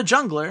think without a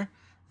jungler,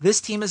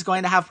 this team is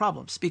going to have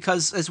problems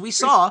because, as we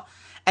saw,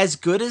 as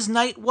good as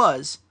Knight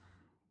was,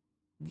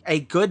 a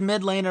good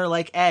mid laner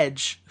like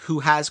Edge, who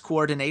has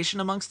coordination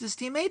amongst his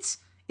teammates,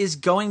 is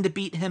going to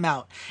beat him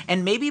out.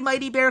 And maybe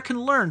Mighty Bear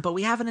can learn, but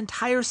we have an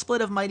entire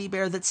split of Mighty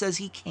Bear that says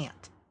he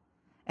can't.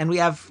 And we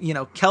have,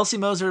 Kelsey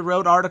Moser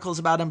wrote articles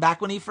about him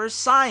back when he first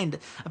signed,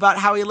 about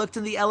how he looked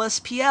in the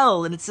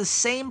LSPL, and it's the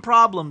same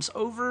problems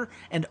over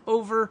and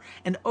over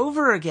and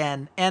over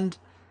again. And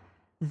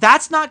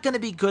that's not going to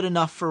be good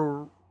enough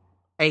for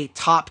a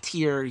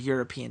top-tier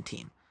European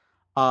team.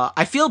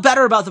 I feel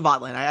better about the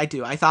bot lane. I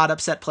do. I thought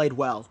Upset played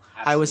well.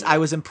 Absolutely. I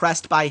was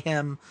impressed by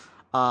him.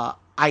 I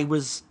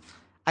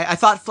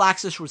thought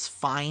Flaxus was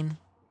fine.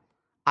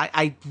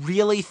 I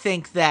really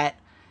think that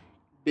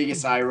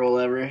Biggest eye roll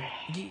ever.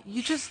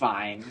 you just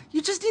Fine.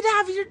 you just need to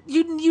have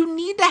you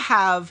need to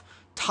have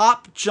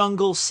top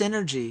jungle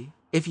synergy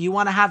if you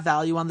want to have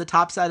value on the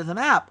top side of the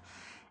map.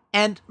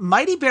 And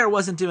Mighty Bear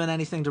wasn't doing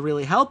anything to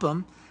really help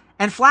him,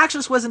 and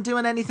Flaxus wasn't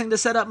doing anything to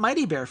set up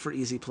Mighty Bear for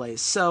easy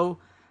plays. So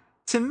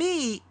to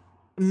me,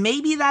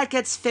 maybe that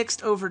gets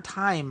fixed over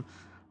time,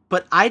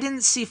 but I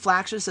didn't see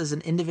Flaxus as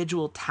an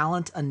individual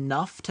talent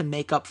enough to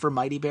make up for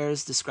Mighty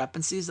Bear's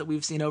discrepancies that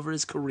we've seen over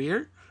his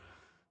career.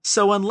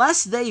 So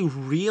unless they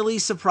really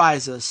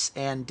surprise us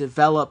and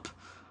develop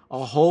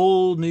a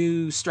whole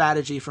new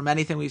strategy from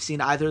anything we've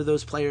seen either of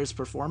those players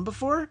perform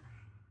before,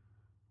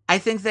 I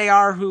think they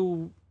are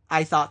who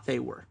I thought they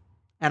were.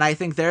 And I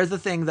think they're the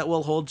thing that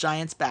will hold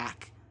Giants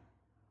back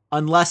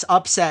unless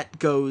Upset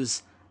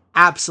goes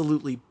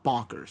absolutely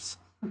bonkers.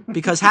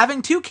 Because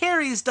having 2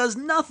 carries does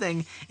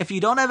nothing if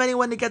you don't have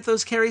anyone to get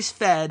those carries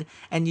fed,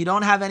 and you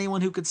don't have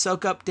anyone who could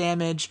soak up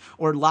damage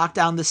or lock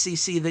down the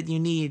CC that you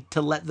need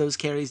to let those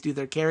carries do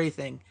their carry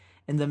thing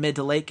in the mid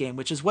to late game,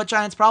 which is what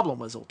Giants' problem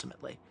was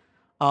ultimately.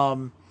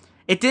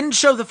 It didn't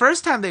show the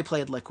first time they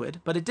played Liquid,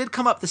 but it did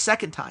come up the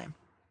second time.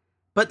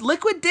 But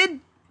Liquid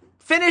did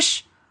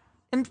finish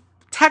in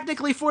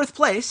technically 4th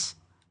place,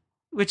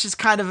 which is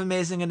kind of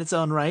amazing in its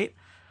own right.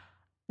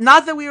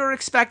 Not that we were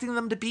expecting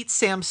them to beat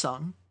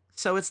Samsung,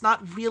 so it's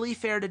not really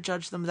fair to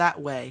judge them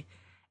that way.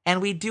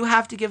 And we do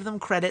have to give them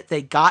credit.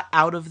 They got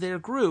out of their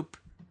group.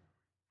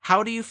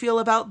 How do you feel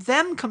about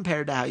them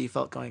compared to how you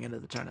felt going into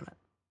the tournament?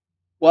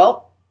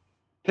 Well,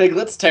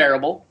 Piglet's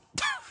terrible,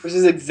 which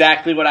is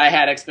exactly what I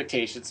had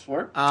expectations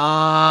for.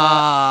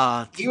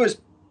 He was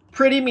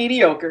pretty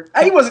mediocre.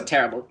 He wasn't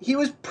terrible. He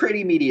was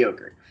pretty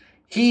mediocre.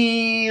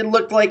 He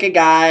looked like a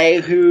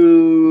guy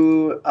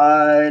who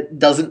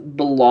doesn't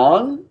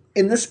belong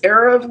in this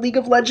era of League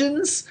of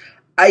Legends.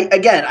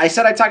 I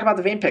said I'd talk about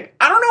the Vayne pick.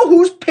 I don't know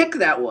whose pick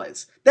that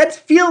was. That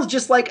feels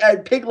just like a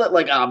Piglet,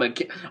 like, I'm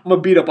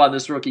gonna beat up on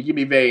this rookie. Give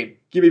me Vayne.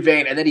 Give me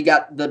Vayne. And then he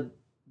got the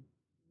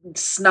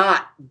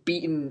snot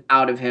beaten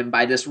out of him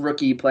by this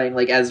rookie playing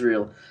like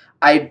Ezreal.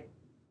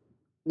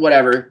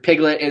 Whatever.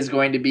 Piglet is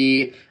going to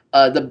be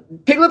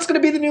Piglet's going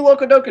to be the new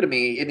Locodoka to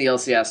me in the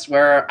LCS,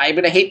 where I'm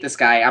going to hate this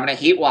guy. I'm going to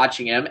hate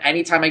watching him.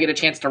 Anytime I get a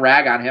chance to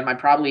rag on him, I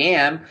probably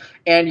am.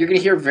 And you're going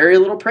to hear very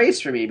little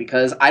praise from me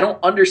because I don't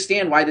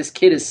understand why this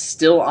kid is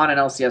still on an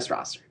LCS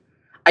roster.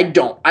 I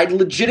don't. I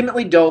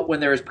legitimately don't, when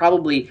there is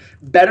probably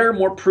better,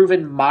 more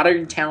proven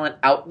modern talent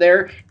out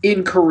there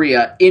in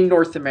Korea, in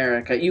North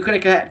America. You could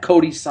have had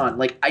Cody's son.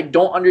 Like, I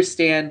don't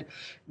understand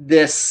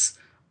this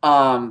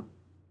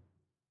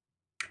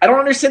I don't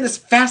understand this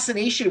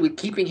fascination with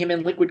keeping him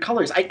in Liquid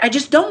colors. I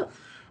just don't.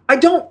 I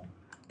don't.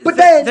 But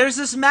then there's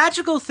this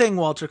magical thing,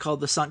 Walter, called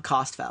the sunk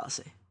cost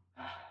fallacy,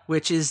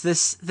 which is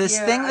this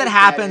thing that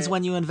happens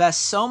when you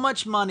invest so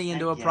much money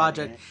into a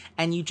project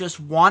and you just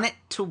want it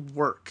to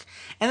work.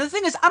 And the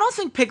thing is, I don't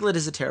think Piglet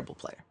is a terrible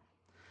player.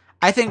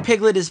 I think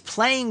Piglet is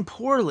playing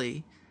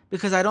poorly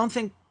because I don't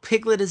think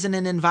Piglet is in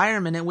an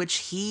environment in which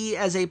he,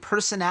 as a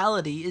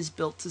personality, is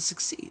built to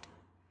succeed.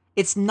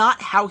 It's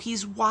not how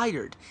he's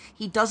wired.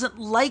 He doesn't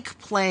like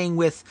playing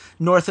with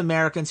North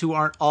Americans who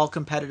aren't all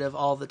competitive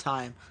all the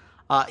time.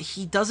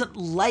 He doesn't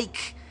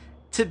like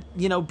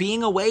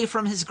being away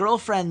from his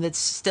girlfriend that's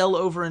still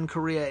over in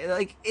Korea.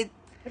 Like,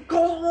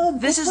 go home.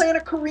 This Go is play on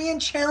a Korean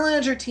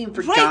challenger team,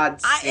 for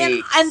God's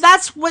sake. And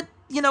that's what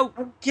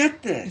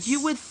Get this.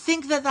 You would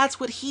think that that's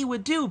what he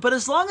would do, but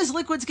as long as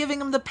Liquid's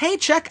giving him the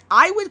paycheck,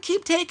 I would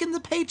keep taking the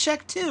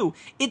paycheck too.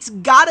 It's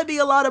gotta be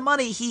a lot of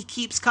money. He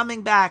keeps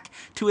coming back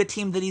to a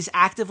team that he's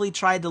actively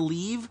tried to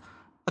leave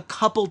a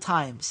couple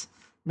times.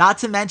 Not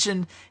to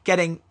mention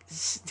having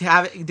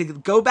to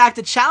go back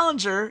to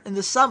Challenger in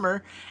the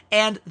summer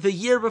and the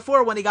year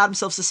before when he got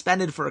himself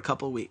suspended for a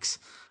couple weeks.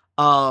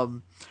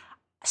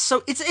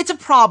 So it's a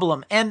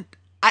problem, and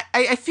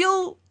I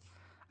feel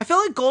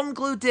like Golden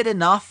Glue did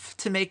enough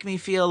to make me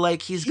feel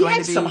like he's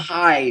going to be. He had some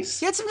highs.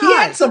 He had some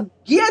highs.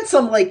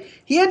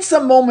 He had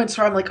some moments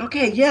where I'm like,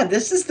 okay, yeah,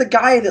 this is the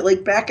guy that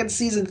like back in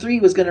season 3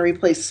 was going to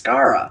replace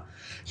Skara.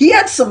 He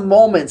had some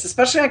moments,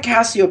 especially on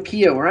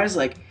Cassiopeia, where I was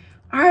like,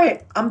 all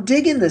right, I'm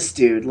digging this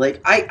dude.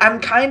 Like I'm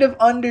kind of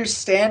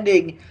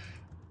understanding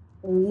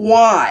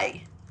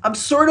why. I'm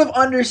sort of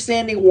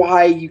understanding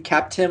why you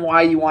kept him,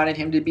 why you wanted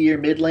him to be your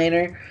mid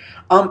laner.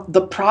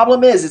 The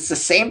problem is, it's the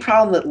same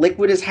problem that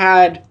Liquid has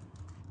had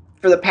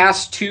for the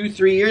past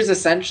 2-3 years,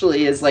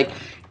 essentially, is like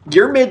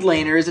your mid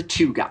laner is a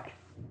 2 guy.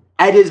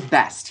 At his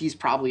best, he's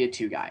probably a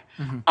 2 guy.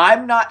 Mm-hmm.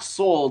 I'm not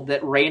sold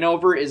that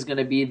Reignover is going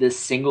to be this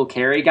single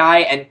carry guy,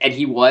 and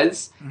he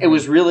was. Mm-hmm. It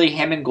was really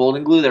him and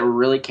Golden Glue that were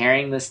really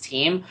carrying this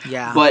team.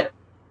 Yeah. But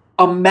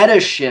a meta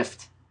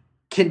shift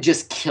can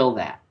just kill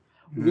that.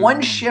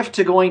 One shift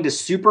to going to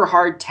super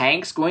hard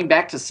tanks, going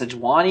back to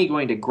Sejuani,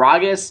 going to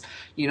Gragas,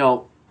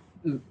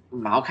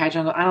 Maokai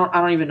jungle.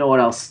 I don't even know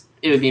what else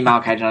it would be.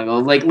 Maokai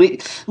jungle. Like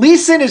Lee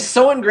Sin is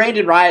so ingrained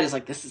in Riot as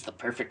like, this is the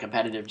perfect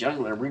competitive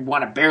jungler. We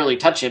want to barely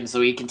touch him, so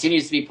he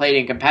continues to be played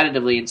in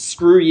competitively. And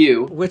screw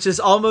you. Which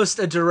is almost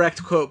a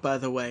direct quote, by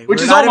the way.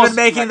 We're not even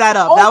making that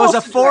up. That was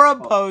a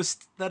forum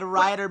post that a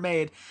Rioter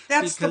made.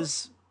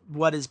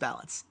 What is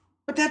balance?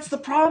 But that's the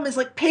problem, is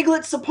like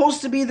Piglet's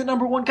supposed to be the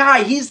number 1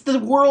 guy. He's the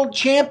world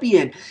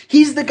champion.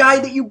 He's the guy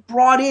that you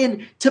brought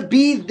in to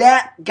be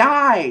that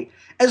guy.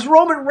 As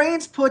Roman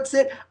Reigns puts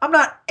it, I'm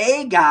not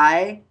a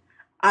guy,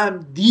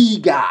 I'm the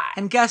guy.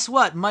 And guess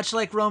what? Much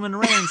like Roman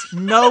Reigns,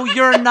 no,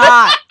 you're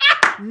not.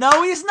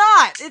 No, he's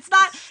not. It's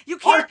not. You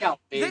can't.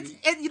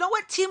 And you know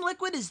what? Team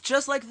Liquid is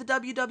just like the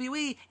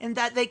WWE in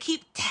that they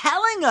keep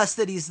telling us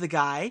that he's the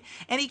guy,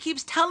 and he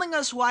keeps telling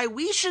us why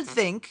we should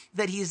think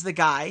that he's the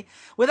guy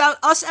without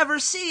us ever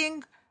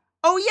seeing,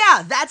 oh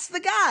yeah, that's the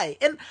guy.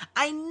 And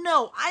I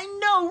know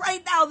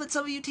right now that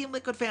some of you Team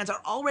Liquid fans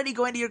are already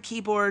going to your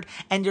keyboard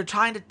and you're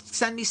trying to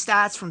send me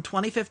stats from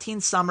 2015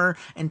 summer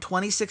and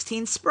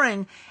 2016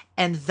 spring,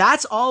 and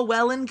that's all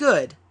well and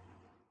good.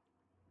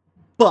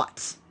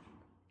 But,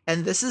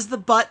 and this is the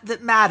but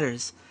that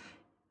matters,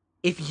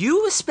 if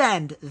you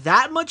spend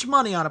that much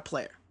money on a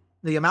player,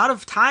 the amount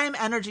of time,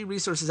 energy,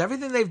 resources,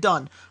 everything they've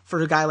done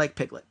for a guy like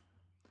Piglet,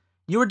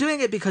 you are doing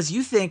it because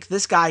you think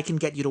this guy can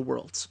get you to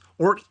Worlds,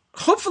 or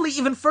hopefully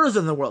even further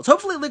than the Worlds.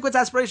 Hopefully Liquid's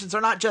aspirations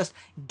are not just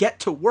get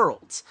to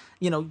Worlds.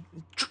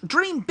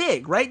 Dream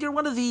big, right? You're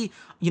one of the,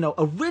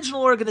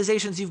 original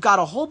organizations. You've got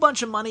a whole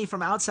bunch of money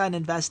from outside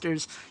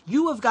investors.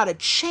 You have got a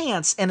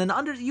chance and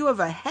you have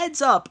a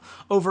heads up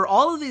over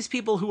all of these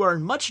people who are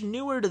much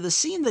newer to the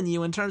scene than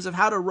you in terms of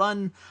how to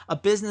run a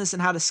business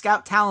and how to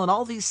scout talent,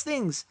 all these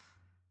things.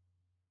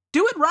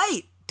 Do it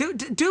right.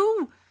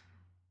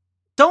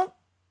 Don't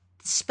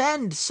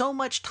spend so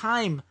much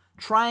time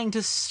trying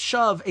to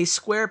shove a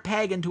square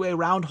peg into a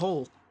round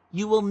hole.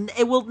 It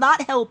will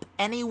not help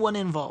anyone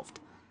involved.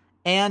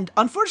 And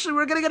unfortunately,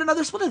 we're going to get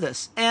another split of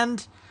this.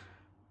 And,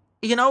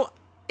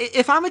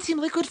 if I'm a Team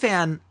Liquid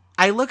fan,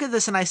 I look at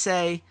this and I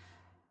say,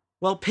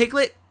 well,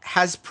 Piglet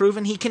has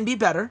proven he can be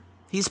better.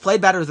 He's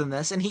played better than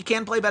this, and he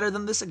can play better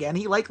than this again.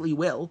 He likely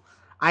will.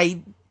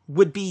 I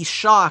would be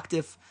shocked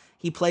if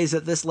he plays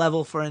at this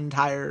level for an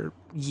entire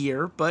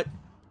year, but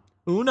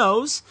who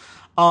knows?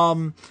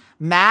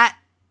 Matt,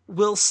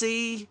 we'll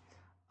see.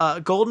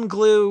 Golden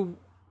Glue,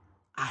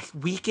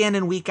 week in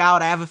and week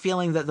out, I have a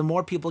feeling that the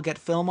more people get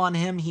film on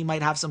him, he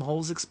might have some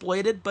holes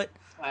exploited, but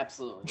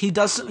absolutely, he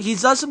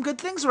does some good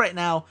things right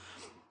now.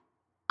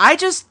 I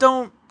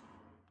don't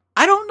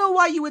know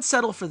why you would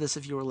settle for this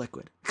if you were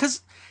Liquid,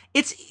 because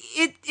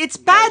it's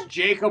bad.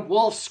 Jacob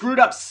Wolf screwed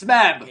up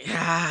Smeb.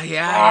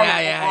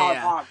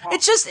 Yeah.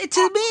 It's just,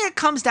 to me, it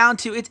comes down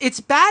to, it's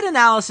bad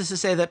analysis to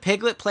say that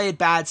Piglet played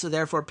bad, so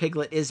therefore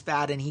Piglet is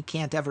bad and he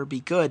can't ever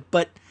be good.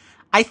 But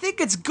I think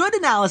it's good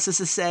analysis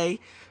to say,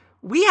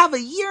 we have a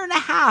year and a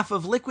half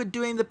of Liquid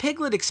doing the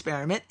Piglet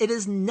experiment. It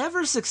has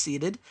never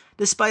succeeded,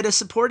 despite a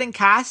supporting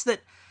cast that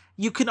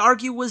you can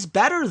argue was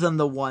better than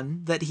the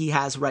one that he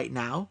has right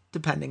now,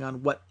 depending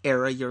on what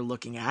era you're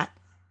looking at.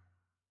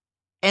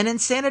 And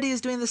Insanity is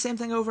doing the same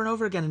thing over and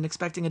over again and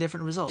expecting a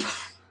different result.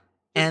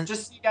 And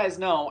just so you guys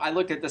know, I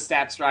looked at the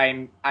stats for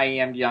IEM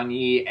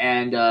Gyeonggi,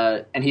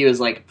 and he was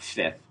like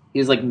 5th. He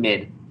was like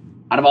mid.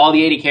 Out of all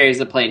the 80 carries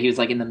that played, he was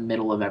like in the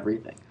middle of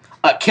everything.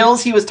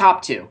 Kills, he was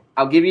top 2.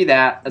 I'll give you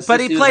that. But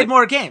he played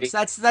more games.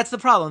 That's the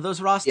problem.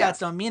 Those raw stats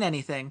don't mean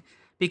anything,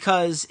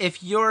 because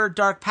if you're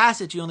Dark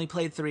Passage, you only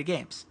played 3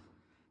 games.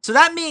 So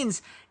that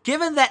means,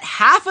 given that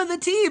half of the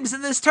teams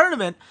in this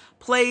tournament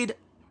played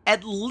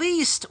at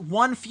least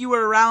one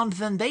fewer round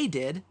than they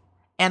did,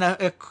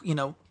 and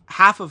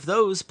half of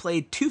those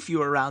played 2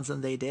 fewer rounds than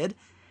they did,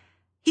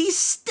 he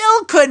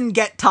still couldn't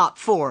get top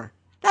 4.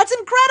 That's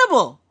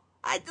incredible.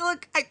 I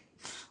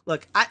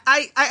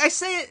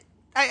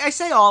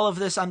say all of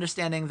this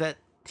understanding that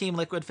Team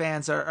Liquid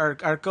fans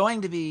are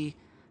going to be,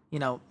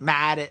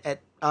 mad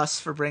at us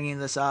for bringing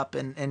this up,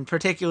 and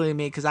particularly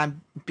me because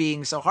I'm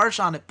being so harsh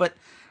on it. But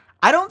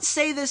I don't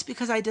say this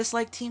because I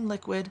dislike Team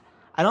Liquid.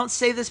 I don't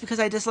say this because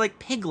I dislike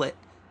Piglet.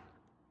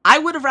 I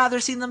would have rather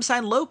seen them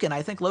sign Loken.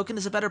 I think Loken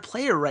is a better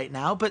player right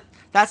now, but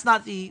that's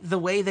not the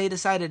way they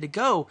decided to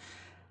go.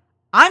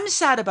 I'm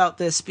sad about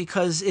this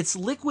because it's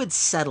Liquid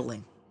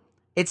settling.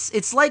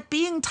 It's like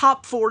being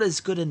top 4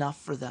 is good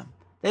enough for them.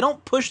 They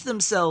don't push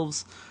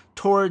themselves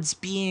towards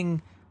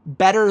being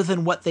better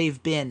than what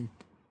they've been.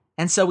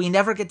 And so we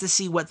never get to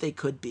see what they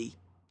could be.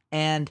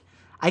 And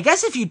I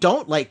guess if you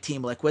don't like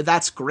Team Liquid,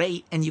 that's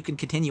great, and you can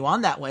continue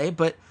on that way,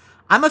 but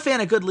I'm a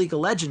fan of good League of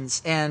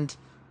Legends, and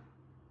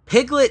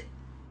Piglet,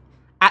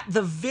 at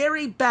the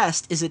very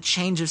best, is a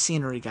change of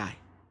scenery guy.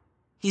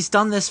 He's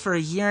done this for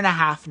 1.5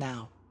 years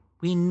now.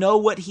 We know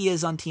what he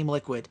is on Team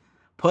Liquid.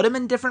 Put him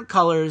in different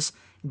colors,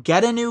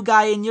 get a new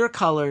guy in your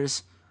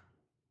colors,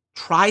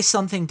 try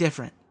something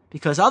different.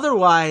 Because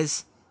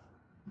otherwise,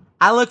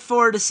 I look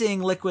forward to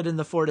seeing Liquid in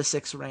the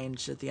 4-6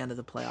 range at the end of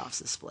the playoffs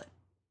this split.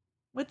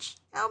 Which,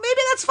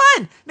 maybe that's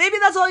fine. Maybe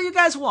that's all you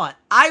guys want.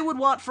 I would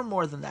want for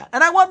more than that.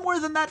 And I want more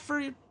than that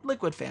for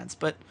Liquid fans,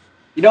 but...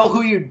 You know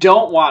who you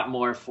don't want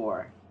more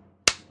for?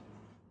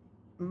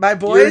 My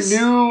boys?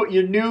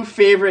 Your new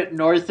favorite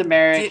North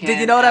American Did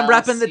you know what I'm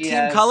repping the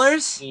team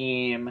colors?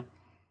 Team.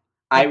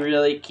 I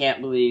really can't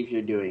believe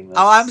you're doing this.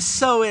 Oh, I'm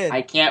so in.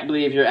 I can't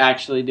believe you're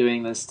actually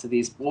doing this to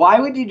these... Why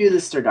would you do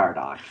this to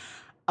Dardoch?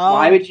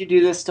 Why would you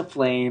do this to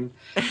Flame?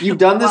 You've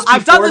done this before.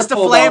 I've done this to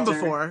Flame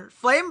before.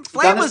 Flame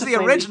was the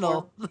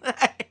original.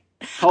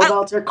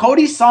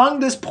 Cody Sung,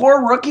 this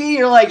poor rookie,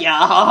 you're like, yeah,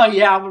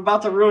 I'm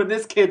about to ruin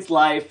this kid's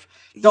life.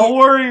 Don't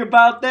worry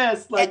about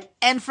this.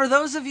 And for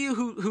those of you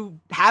who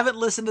haven't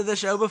listened to the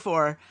show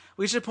before,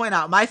 we should point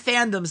out my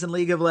fandoms in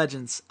League of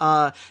Legends.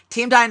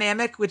 Team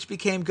Dynamic, which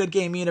became Good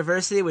Game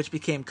University, which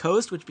became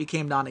Coast, which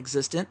became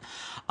non-existent.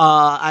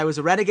 I was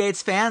a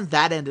Renegades fan.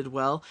 That ended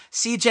well.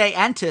 CJ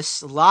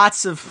Entis,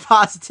 lots of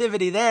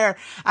positivity there.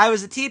 I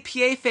was a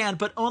TPA fan,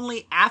 but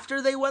only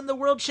after they won the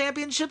World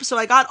Championship, so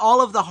I got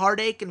all of the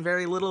heartache and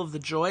very little of the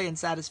joy and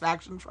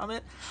satisfaction from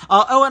it.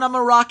 And I'm a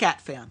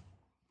Roccat fan.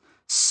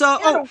 So,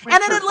 and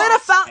an Atlanta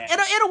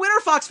and a Winter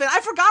Fox fan. I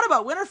forgot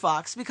about Winter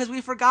Fox because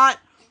we forgot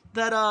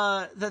that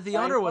the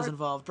owner was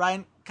involved.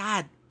 Brian,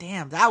 god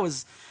damn, that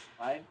was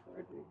a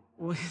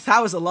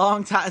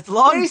long time,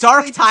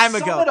 dark time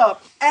ago. Sum it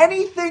up.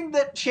 Anything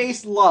that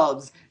Chase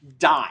loves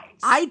dies.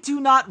 I do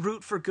not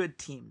root for good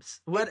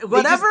teams.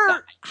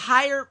 Whatever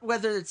higher,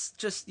 whether it's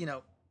just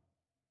the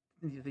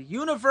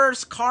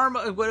universe,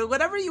 karma,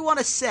 whatever you want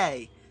to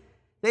say,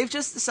 they've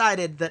just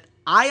decided that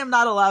I am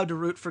not allowed to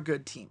root for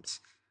good teams.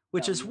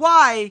 Which is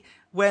why,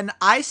 when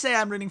I say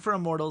I'm rooting for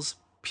Immortals,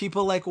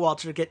 people like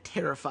Walter get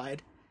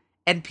terrified.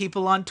 And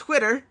people on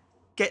Twitter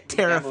get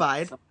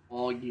terrified.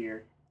 All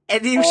year.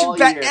 And you should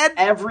bet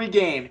every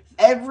game.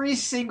 Every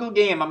single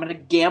game, I'm going to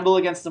gamble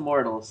against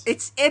Immortals.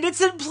 It's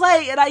in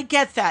play, and I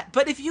get that.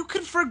 But if you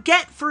could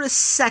forget for a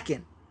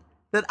second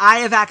that I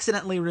have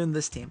accidentally ruined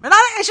this team. And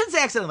I shouldn't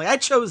say accidentally, I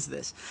chose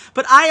this.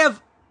 But I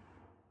have...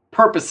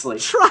 purposely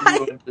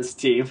ruined this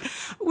team.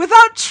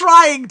 Without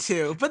trying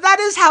to. But that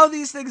is how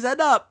these things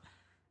end up.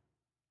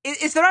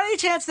 Is there any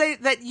chance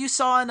that you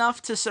saw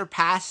enough to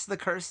surpass the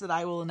curse that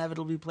I will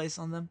inevitably place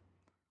on them?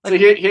 So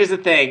here's the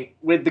thing.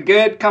 With the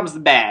good comes the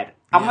bad.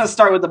 I'm going to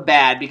start with the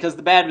bad, because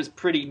the bad was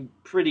pretty...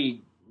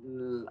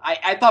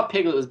 I thought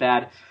Piglet was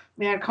bad.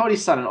 Man, Cody,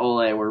 Sun, and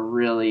Ole were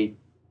really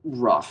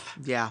rough.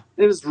 Yeah.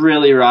 It was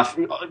really rough.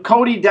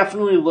 Cody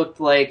definitely looked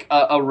like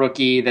a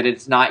rookie that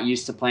it's not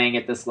used to playing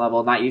at this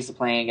level, not used to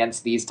playing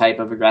against these type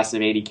of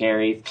aggressive AD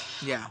carries.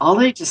 Yeah.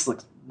 Ole just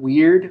looks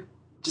weird.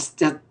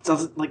 Just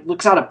doesn't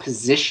looks out of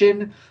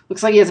position.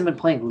 Looks like he hasn't been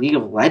playing League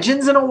of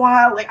Legends in a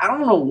while. I don't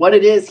know what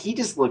it is. He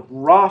just looked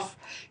rough.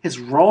 His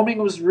roaming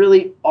was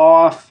really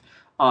off.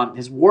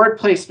 His ward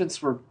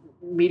placements were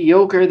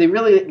mediocre. They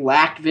really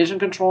lacked vision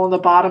control on the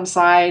bottom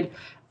side.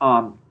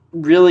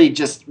 Really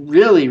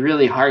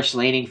harsh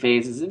laning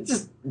phases. It's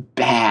just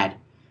bad.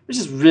 It's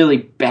just really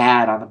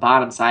bad on the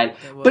bottom side.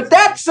 But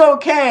that's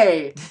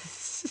okay.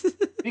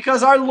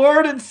 Because our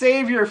Lord and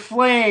Savior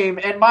Flame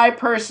and my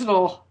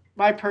personal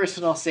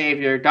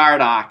savior,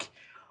 Dardoch.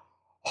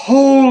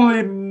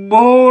 Holy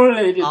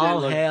moly!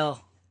 All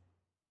hail.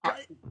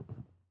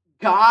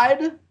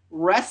 God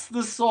rest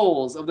the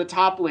souls of the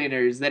top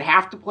laners that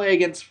have to play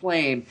against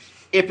Flame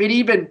if it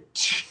even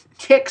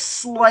ticks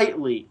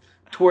slightly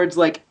towards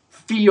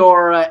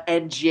Fiora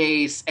and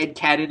Jace and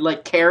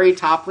Kennen, carry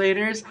top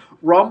laners.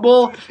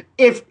 Rumble,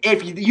 if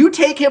you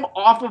take him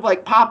off of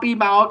Poppy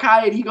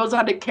Maokai and he goes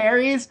on to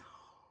carries,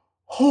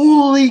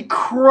 holy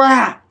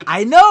crap!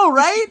 I know,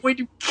 right? He's going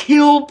to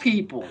kill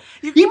people.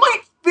 He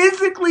might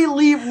physically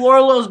leave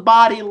Lorlo's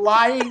body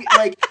lying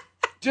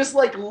just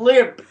like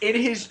limp in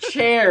his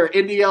chair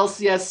in the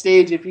LCS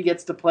stage if he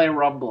gets to play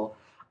Rumble.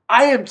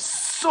 I am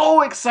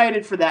so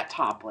excited for that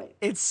top lane.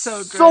 It's so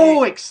great.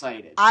 So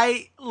excited.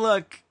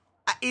 Look,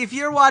 if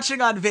you're watching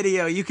on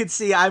video, you could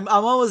see I'm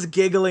almost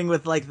giggling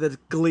with like the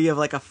glee of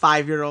like a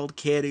 5-year-old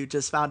kid who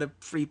just found a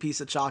free piece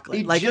of chocolate.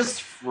 He like,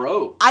 just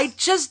froze. I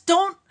just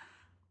don't.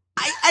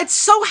 I'm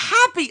so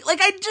happy. Like,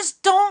 I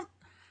just don't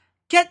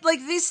get, like,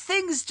 these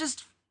things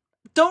just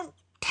don't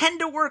tend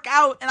to work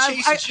out. And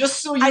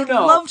just so you I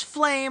know, loved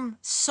Flame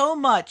so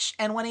much,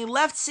 and when he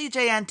left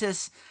CJ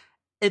Entis,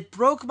 it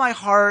broke my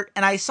heart,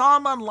 and I saw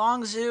him on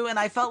Longzhu, and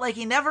I felt like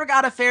he never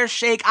got a fair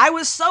shake. I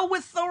was so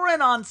with Thorin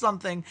on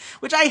something,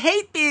 which I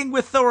hate being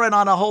with Thorin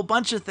on a whole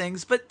bunch of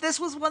things, but this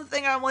was one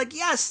thing I'm like,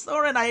 yes,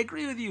 Thorin, I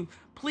agree with you.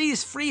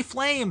 Please, free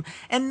Flame.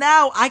 And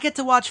now I get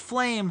to watch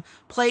Flame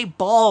play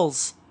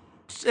balls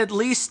at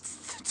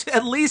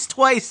least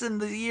twice in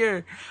the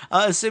year,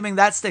 assuming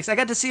that sticks. I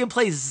got to see him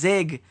play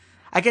Zig.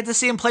 I get to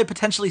see him play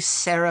potentially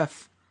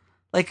Seraph.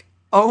 Like,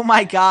 oh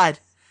my god.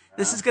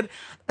 This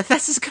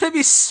is gonna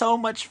be so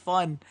much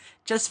fun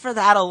just for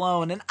that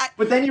alone.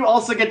 But then you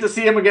also get to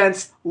see him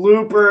against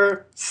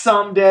Looper,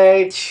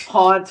 Someday,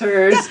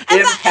 Haunters, Impact.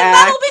 And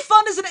that'll be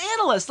fun as an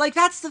analyst. Like,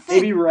 that's the thing.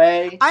 Maybe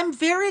Ray. I'm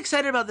very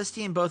excited about this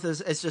team, both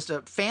as just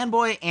a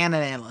fanboy and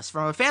an analyst.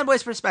 From a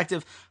fanboy's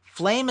perspective,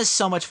 Flame is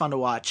so much fun to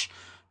watch.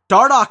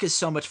 Dardoch is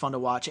so much fun to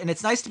watch, and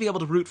it's nice to be able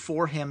to root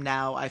for him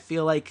now. I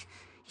feel like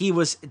he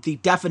was the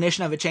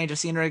definition of a change of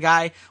scenery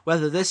guy.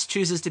 Whether this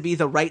chooses to be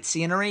the right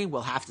scenery,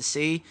 we'll have to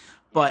see.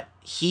 But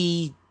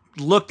he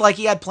looked like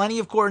he had plenty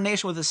of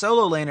coordination with the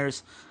solo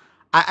laners.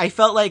 I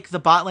felt like the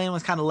bot lane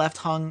was kind of left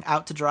hung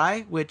out to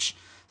dry, which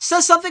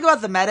says something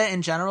about the meta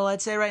in general,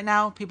 I'd say right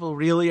now. People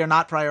really are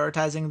not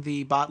prioritizing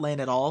the bot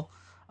lane at all.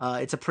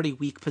 It's a pretty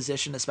weak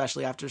position,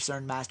 especially after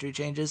certain mastery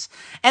changes.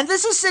 And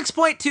this is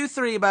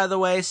 6.23, by the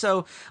way,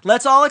 so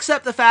let's all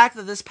accept the fact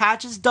that this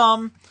patch is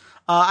dumb.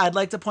 I'd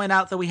like to point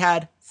out that we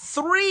had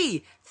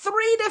three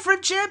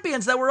different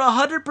champions that were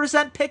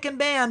 100% pick and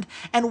banned,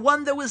 and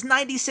one that was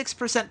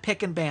 96%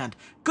 pick and banned.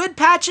 Good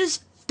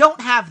patches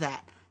don't have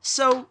that.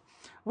 So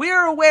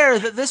we're aware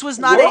that this was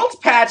not World's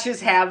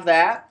patches have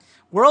that.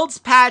 World's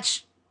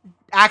patch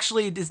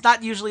actually is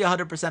not usually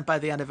 100% by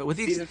the end of it. With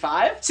Season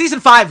 5? Season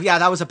 5, yeah,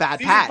 that was a bad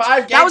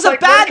patch. That was a like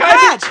bad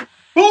patch.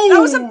 Boom! That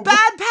was a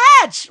bad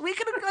patch. We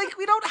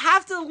don't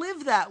have to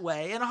live that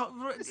way. And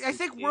I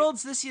think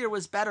Worlds this year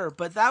was better,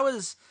 but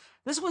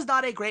this was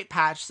not a great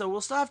patch, so we'll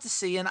still have to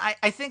see. And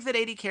I think that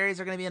AD carries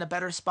are going to be in a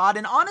better spot.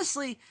 And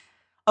honestly,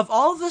 of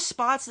all the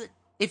spots that,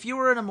 if you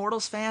were an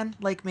Immortals fan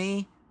like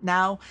me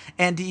now,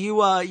 and you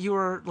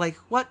were like,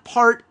 what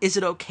part is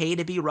it okay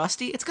to be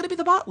rusty? It's going to be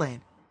the bot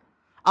lane.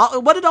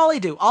 What did Ollie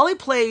do? Ollie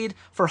played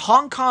for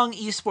Hong Kong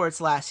esports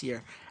last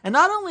year. And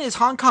not only is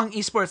Hong Kong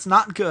esports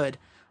not good,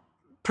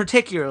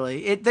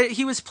 particularly,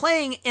 he was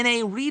playing in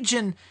a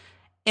region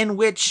in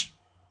which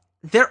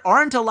there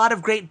aren't a lot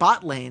of great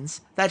bot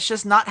lanes. That's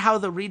just not how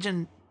the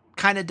region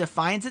kind of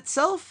defines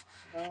itself.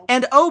 No.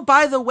 And oh,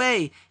 by the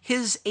way,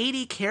 his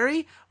AD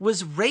carry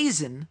was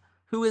Raisin,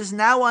 who is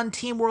now on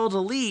Team World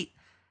Elite,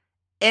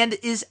 and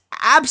is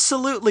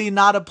absolutely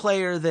not a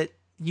player that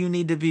you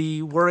need to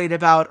be worried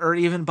about or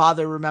even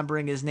bother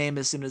remembering his name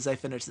as soon as I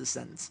finish this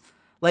sentence.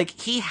 Like,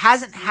 he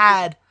hasn't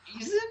had...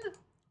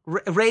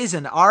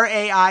 Raisin,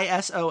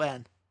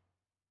 Raison.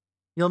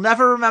 You'll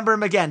never remember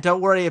him again.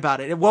 Don't worry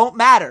about it. It won't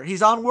matter.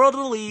 He's on World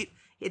Elite.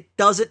 It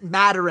doesn't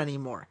matter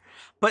anymore.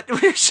 But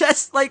we're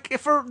just, like,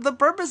 for the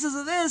purposes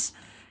of this,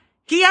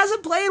 he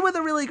hasn't played with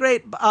a really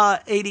great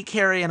AD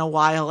carry in a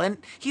while, and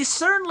he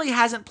certainly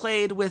hasn't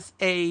played with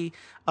a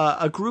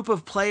group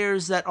of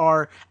players that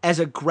are as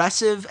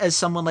aggressive as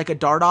someone like a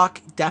Dardoch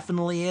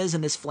definitely is,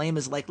 and his Flame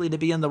is likely to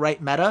be in the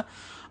right meta.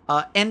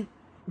 And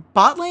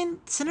bot lane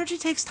synergy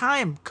takes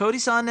time.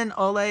 Cody-san and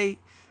Ole,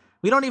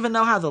 we don't even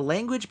know how the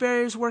language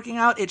barrier is working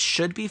out. It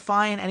should be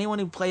fine. Anyone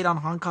who played on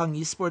Hong Kong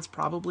esports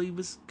probably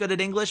was good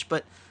at English,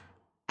 but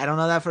I don't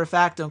know that for a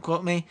fact. Don't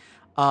quote me.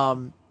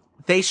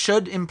 They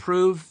should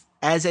improve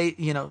as a,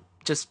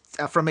 just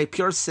from a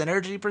pure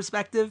synergy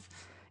perspective,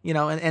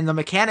 and the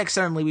mechanics,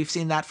 certainly we've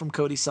seen that from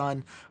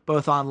Cody-san,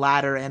 both on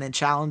ladder and in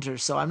Challenger.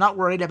 So I'm not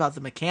worried about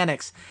the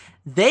mechanics.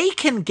 They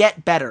can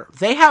get better.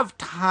 They have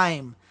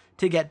time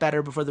to get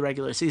better before the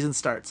regular season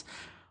starts.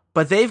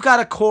 But they've got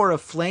a core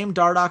of Flame,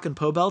 Dardoch, and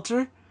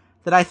Pobelter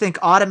that I think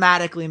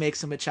automatically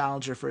makes them a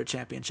challenger for a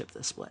championship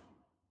this split.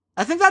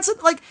 I think that's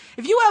it. Like,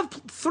 if you have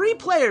 3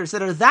 players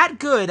that are that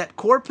good at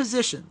core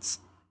positions,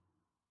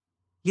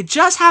 you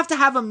just have to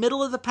have a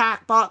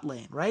middle-of-the-pack bot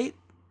lane, right?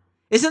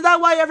 Isn't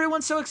that why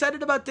everyone's so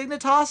excited about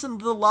Dignitas and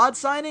the LoD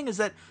signing? Is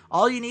that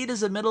all you need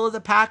is a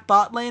middle-of-the-pack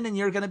bot lane and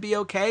you're going to be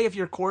okay if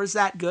your core is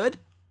that good?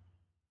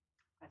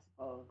 I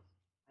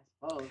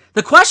suppose.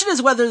 The question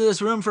is whether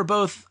there's room for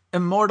both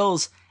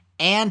Immortals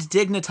and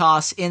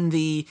Dignitas in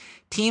the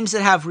teams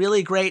that have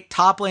really great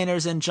top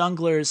laners and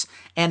junglers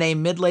and a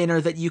mid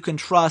laner that you can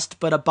trust,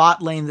 but a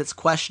bot lane that's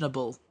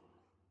questionable.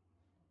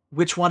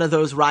 Which one of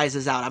those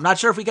rises out? I'm not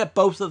sure if we get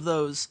both of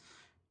those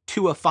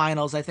to a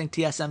finals. I think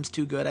TSM's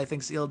too good. I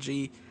think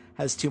CLG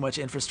has too much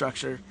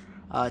infrastructure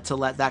to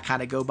let that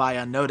kind of go by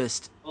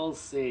unnoticed. We'll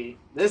see.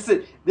 This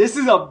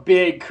is a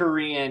big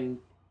Korean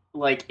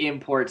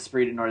import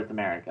spree to North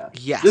America.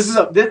 Yes.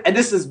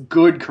 This is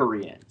good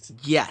Koreans.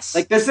 Yes.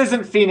 Like, this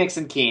isn't Phoenix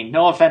and Keen.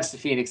 No offense to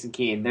Phoenix and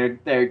Keen.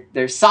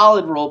 They're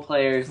solid role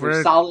players.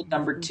 They're solid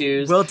number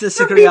twos. We'll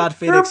disagree on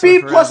Phoenix.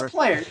 They're B+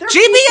 players.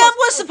 GBM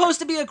was supposed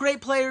to be a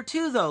great player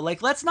too, though.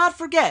 Like, let's not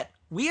forget.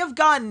 We have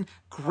gotten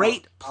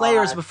great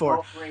players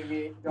before.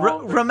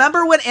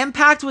 Remember when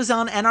Impact was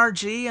on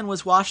NRG and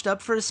was washed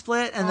up for a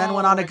split and then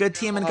went on a good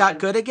team and got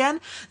good again?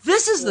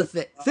 This is the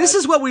thing. This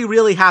is what we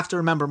really have to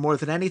remember more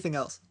than anything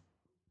else.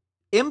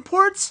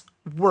 Imports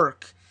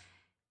work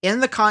in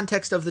the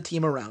context of the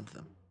team around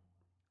them.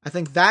 I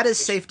think that is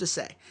safe to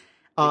say.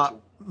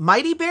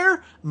 Mighty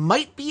Bear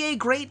might be a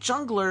great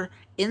jungler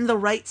in the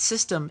right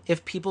system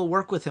if people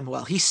work with him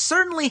well. He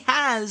certainly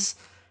has,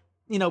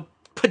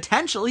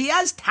 potential. He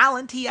has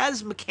talent. He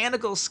has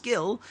mechanical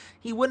skill.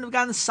 He wouldn't have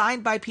gotten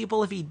signed by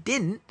people if he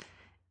didn't.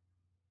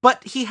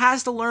 But he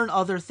has to learn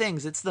other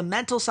things. It's the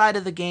mental side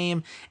of the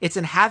game. It's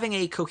in having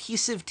a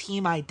cohesive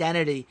team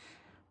identity.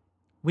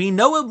 We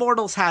know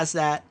Immortals has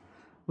that.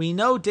 We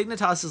know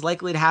Dignitas is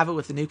likely to have it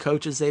with the new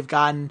coaches they've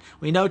gotten.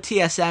 We know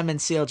TSM and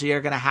CLG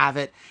are going to have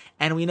it.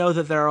 And we know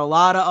that there are a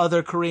lot of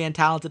other Korean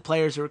talented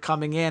players who are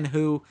coming in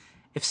who,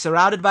 if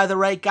surrounded by the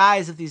right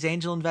guys, if these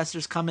angel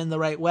investors come in the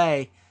right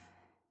way,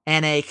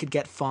 NA could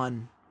get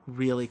fun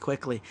really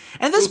quickly.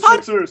 And this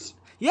Sixers.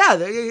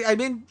 Yeah, I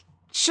mean,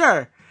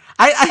 sure.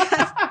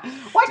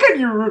 Why couldn't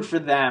you root for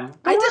them?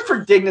 I did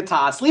for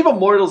Dignitas. Leave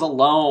Immortals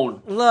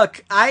alone.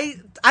 Look, I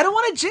don't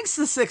want to jinx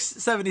the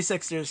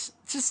 76ers.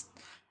 Just,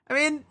 I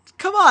mean,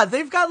 come on.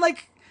 They've got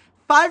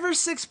 5 or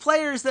 6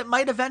 players that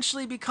might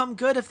eventually become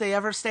good if they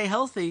ever stay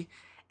healthy.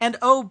 And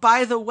oh,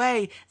 by the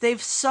way,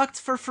 they've sucked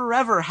for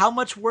forever. How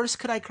much worse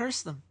could I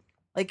curse them?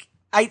 I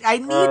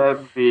need...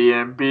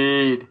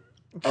 Embiid.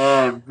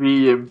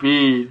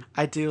 Embiid.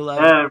 I do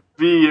love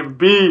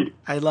Embiid.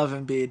 I love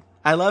Embiid.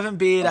 I love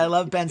Embiid. I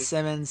love Ben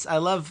Simmons. I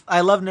love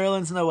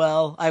Nerlens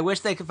Noel. I wish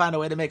they could find a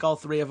way to make all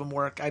 3 of them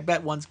work. I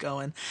bet one's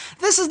going.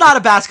 This is not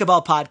a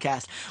basketball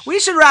podcast. We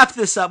should wrap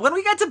this up. When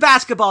we get to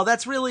basketball,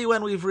 that's really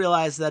when we've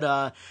realized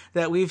that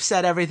we've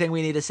said everything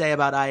we need to say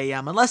about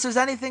IEM. Unless there's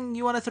anything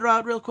you want to throw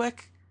out real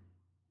quick?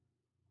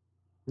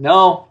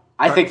 No.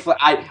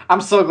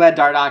 I'm so glad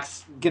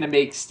Dardoch's going to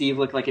make Steve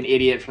look like an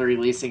idiot for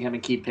releasing him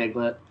and keep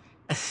Piglet.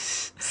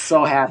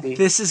 So happy.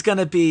 This is going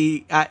to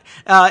be...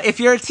 if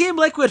you're a Team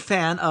Liquid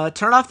fan,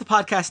 turn off the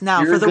podcast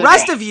now. For the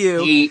rest of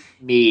you, hate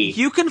me.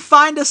 You can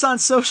find us on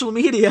social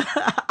media.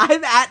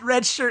 I'm at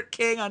Red Shirt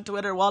King on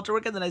Twitter. Walter,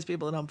 where can the nice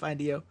people at home find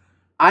you?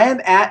 I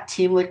am at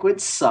Team Liquid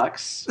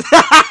Sucks.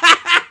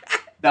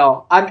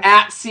 No, I'm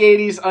at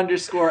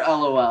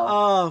C80s_LOL.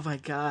 Oh my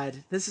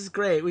god. This is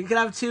great. We could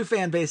have 2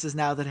 fan bases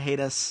now that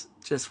hate us.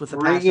 Just with the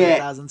past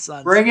 1,000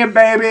 suns. Bring it,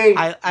 baby. Bring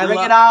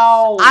it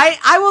on.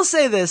 I will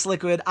say this,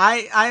 Liquid.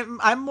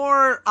 I'm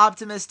more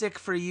optimistic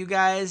for you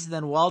guys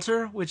than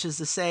Walter, which is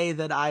to say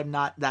that I'm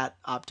not that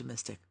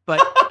optimistic.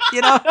 But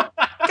good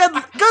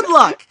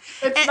luck.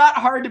 It's not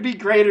hard to be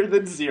greater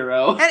than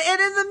 0.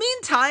 And in the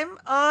meantime,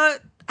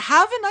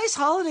 have a nice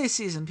holiday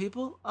season,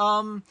 people.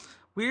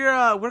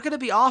 We're going to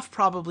be off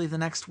probably the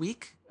next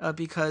week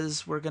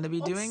because we're going to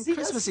be doing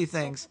Christmassy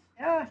things.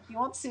 Yeah, you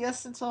won't see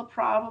us until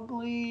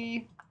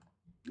probably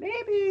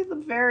maybe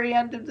the very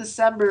end of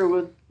December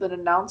with an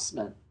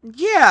announcement.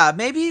 Yeah,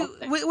 maybe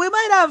we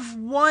might have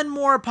one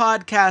more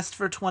podcast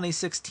for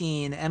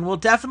 2016, and we'll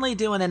definitely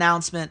do an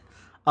announcement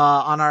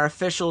on our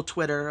official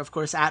Twitter, of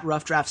course, at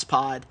Rough Drafts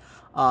Pod,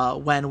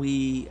 when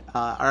we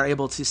are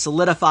able to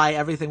solidify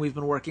everything we've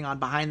been working on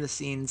behind the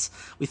scenes.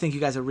 We think you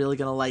guys are really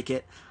going to like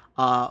it.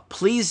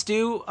 Please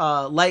do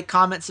like,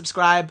 comment,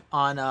 subscribe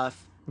on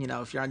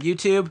if you're on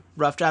YouTube,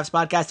 Rough Drafts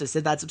Podcast, just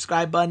hit that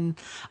subscribe button.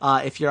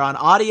 If you're on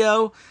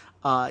audio,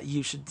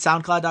 you should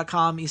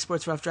SoundCloud.com,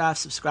 esports Rough Drafts,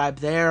 subscribe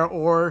there,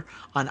 or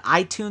on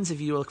iTunes if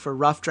you look for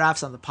Rough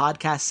Drafts on the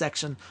podcast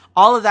section.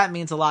 All of that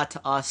means a lot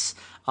to us.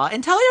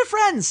 And tell your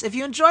friends if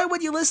you enjoy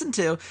what you listen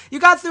to. You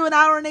got through an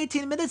hour and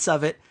 18 minutes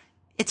of it.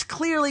 It's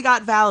clearly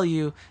got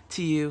value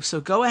to you,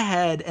 so go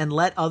ahead and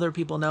let other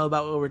people know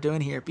about what we're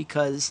doing here,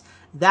 because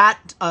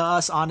that,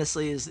 us,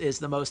 honestly, is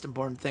the most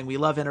important thing. We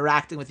love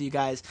interacting with you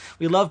guys.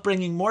 We love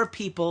bringing more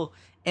people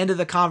into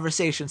the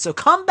conversation. So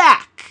come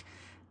back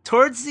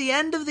towards the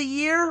end of the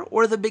year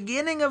or the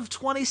beginning of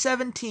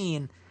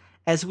 2017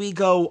 as we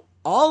go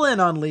all in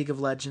on League of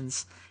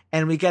Legends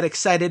and we get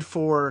excited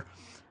for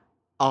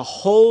a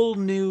whole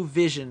new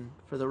vision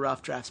for the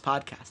Rough Drafts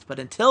podcast. But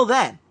until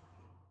then,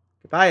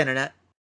 goodbye, Internet.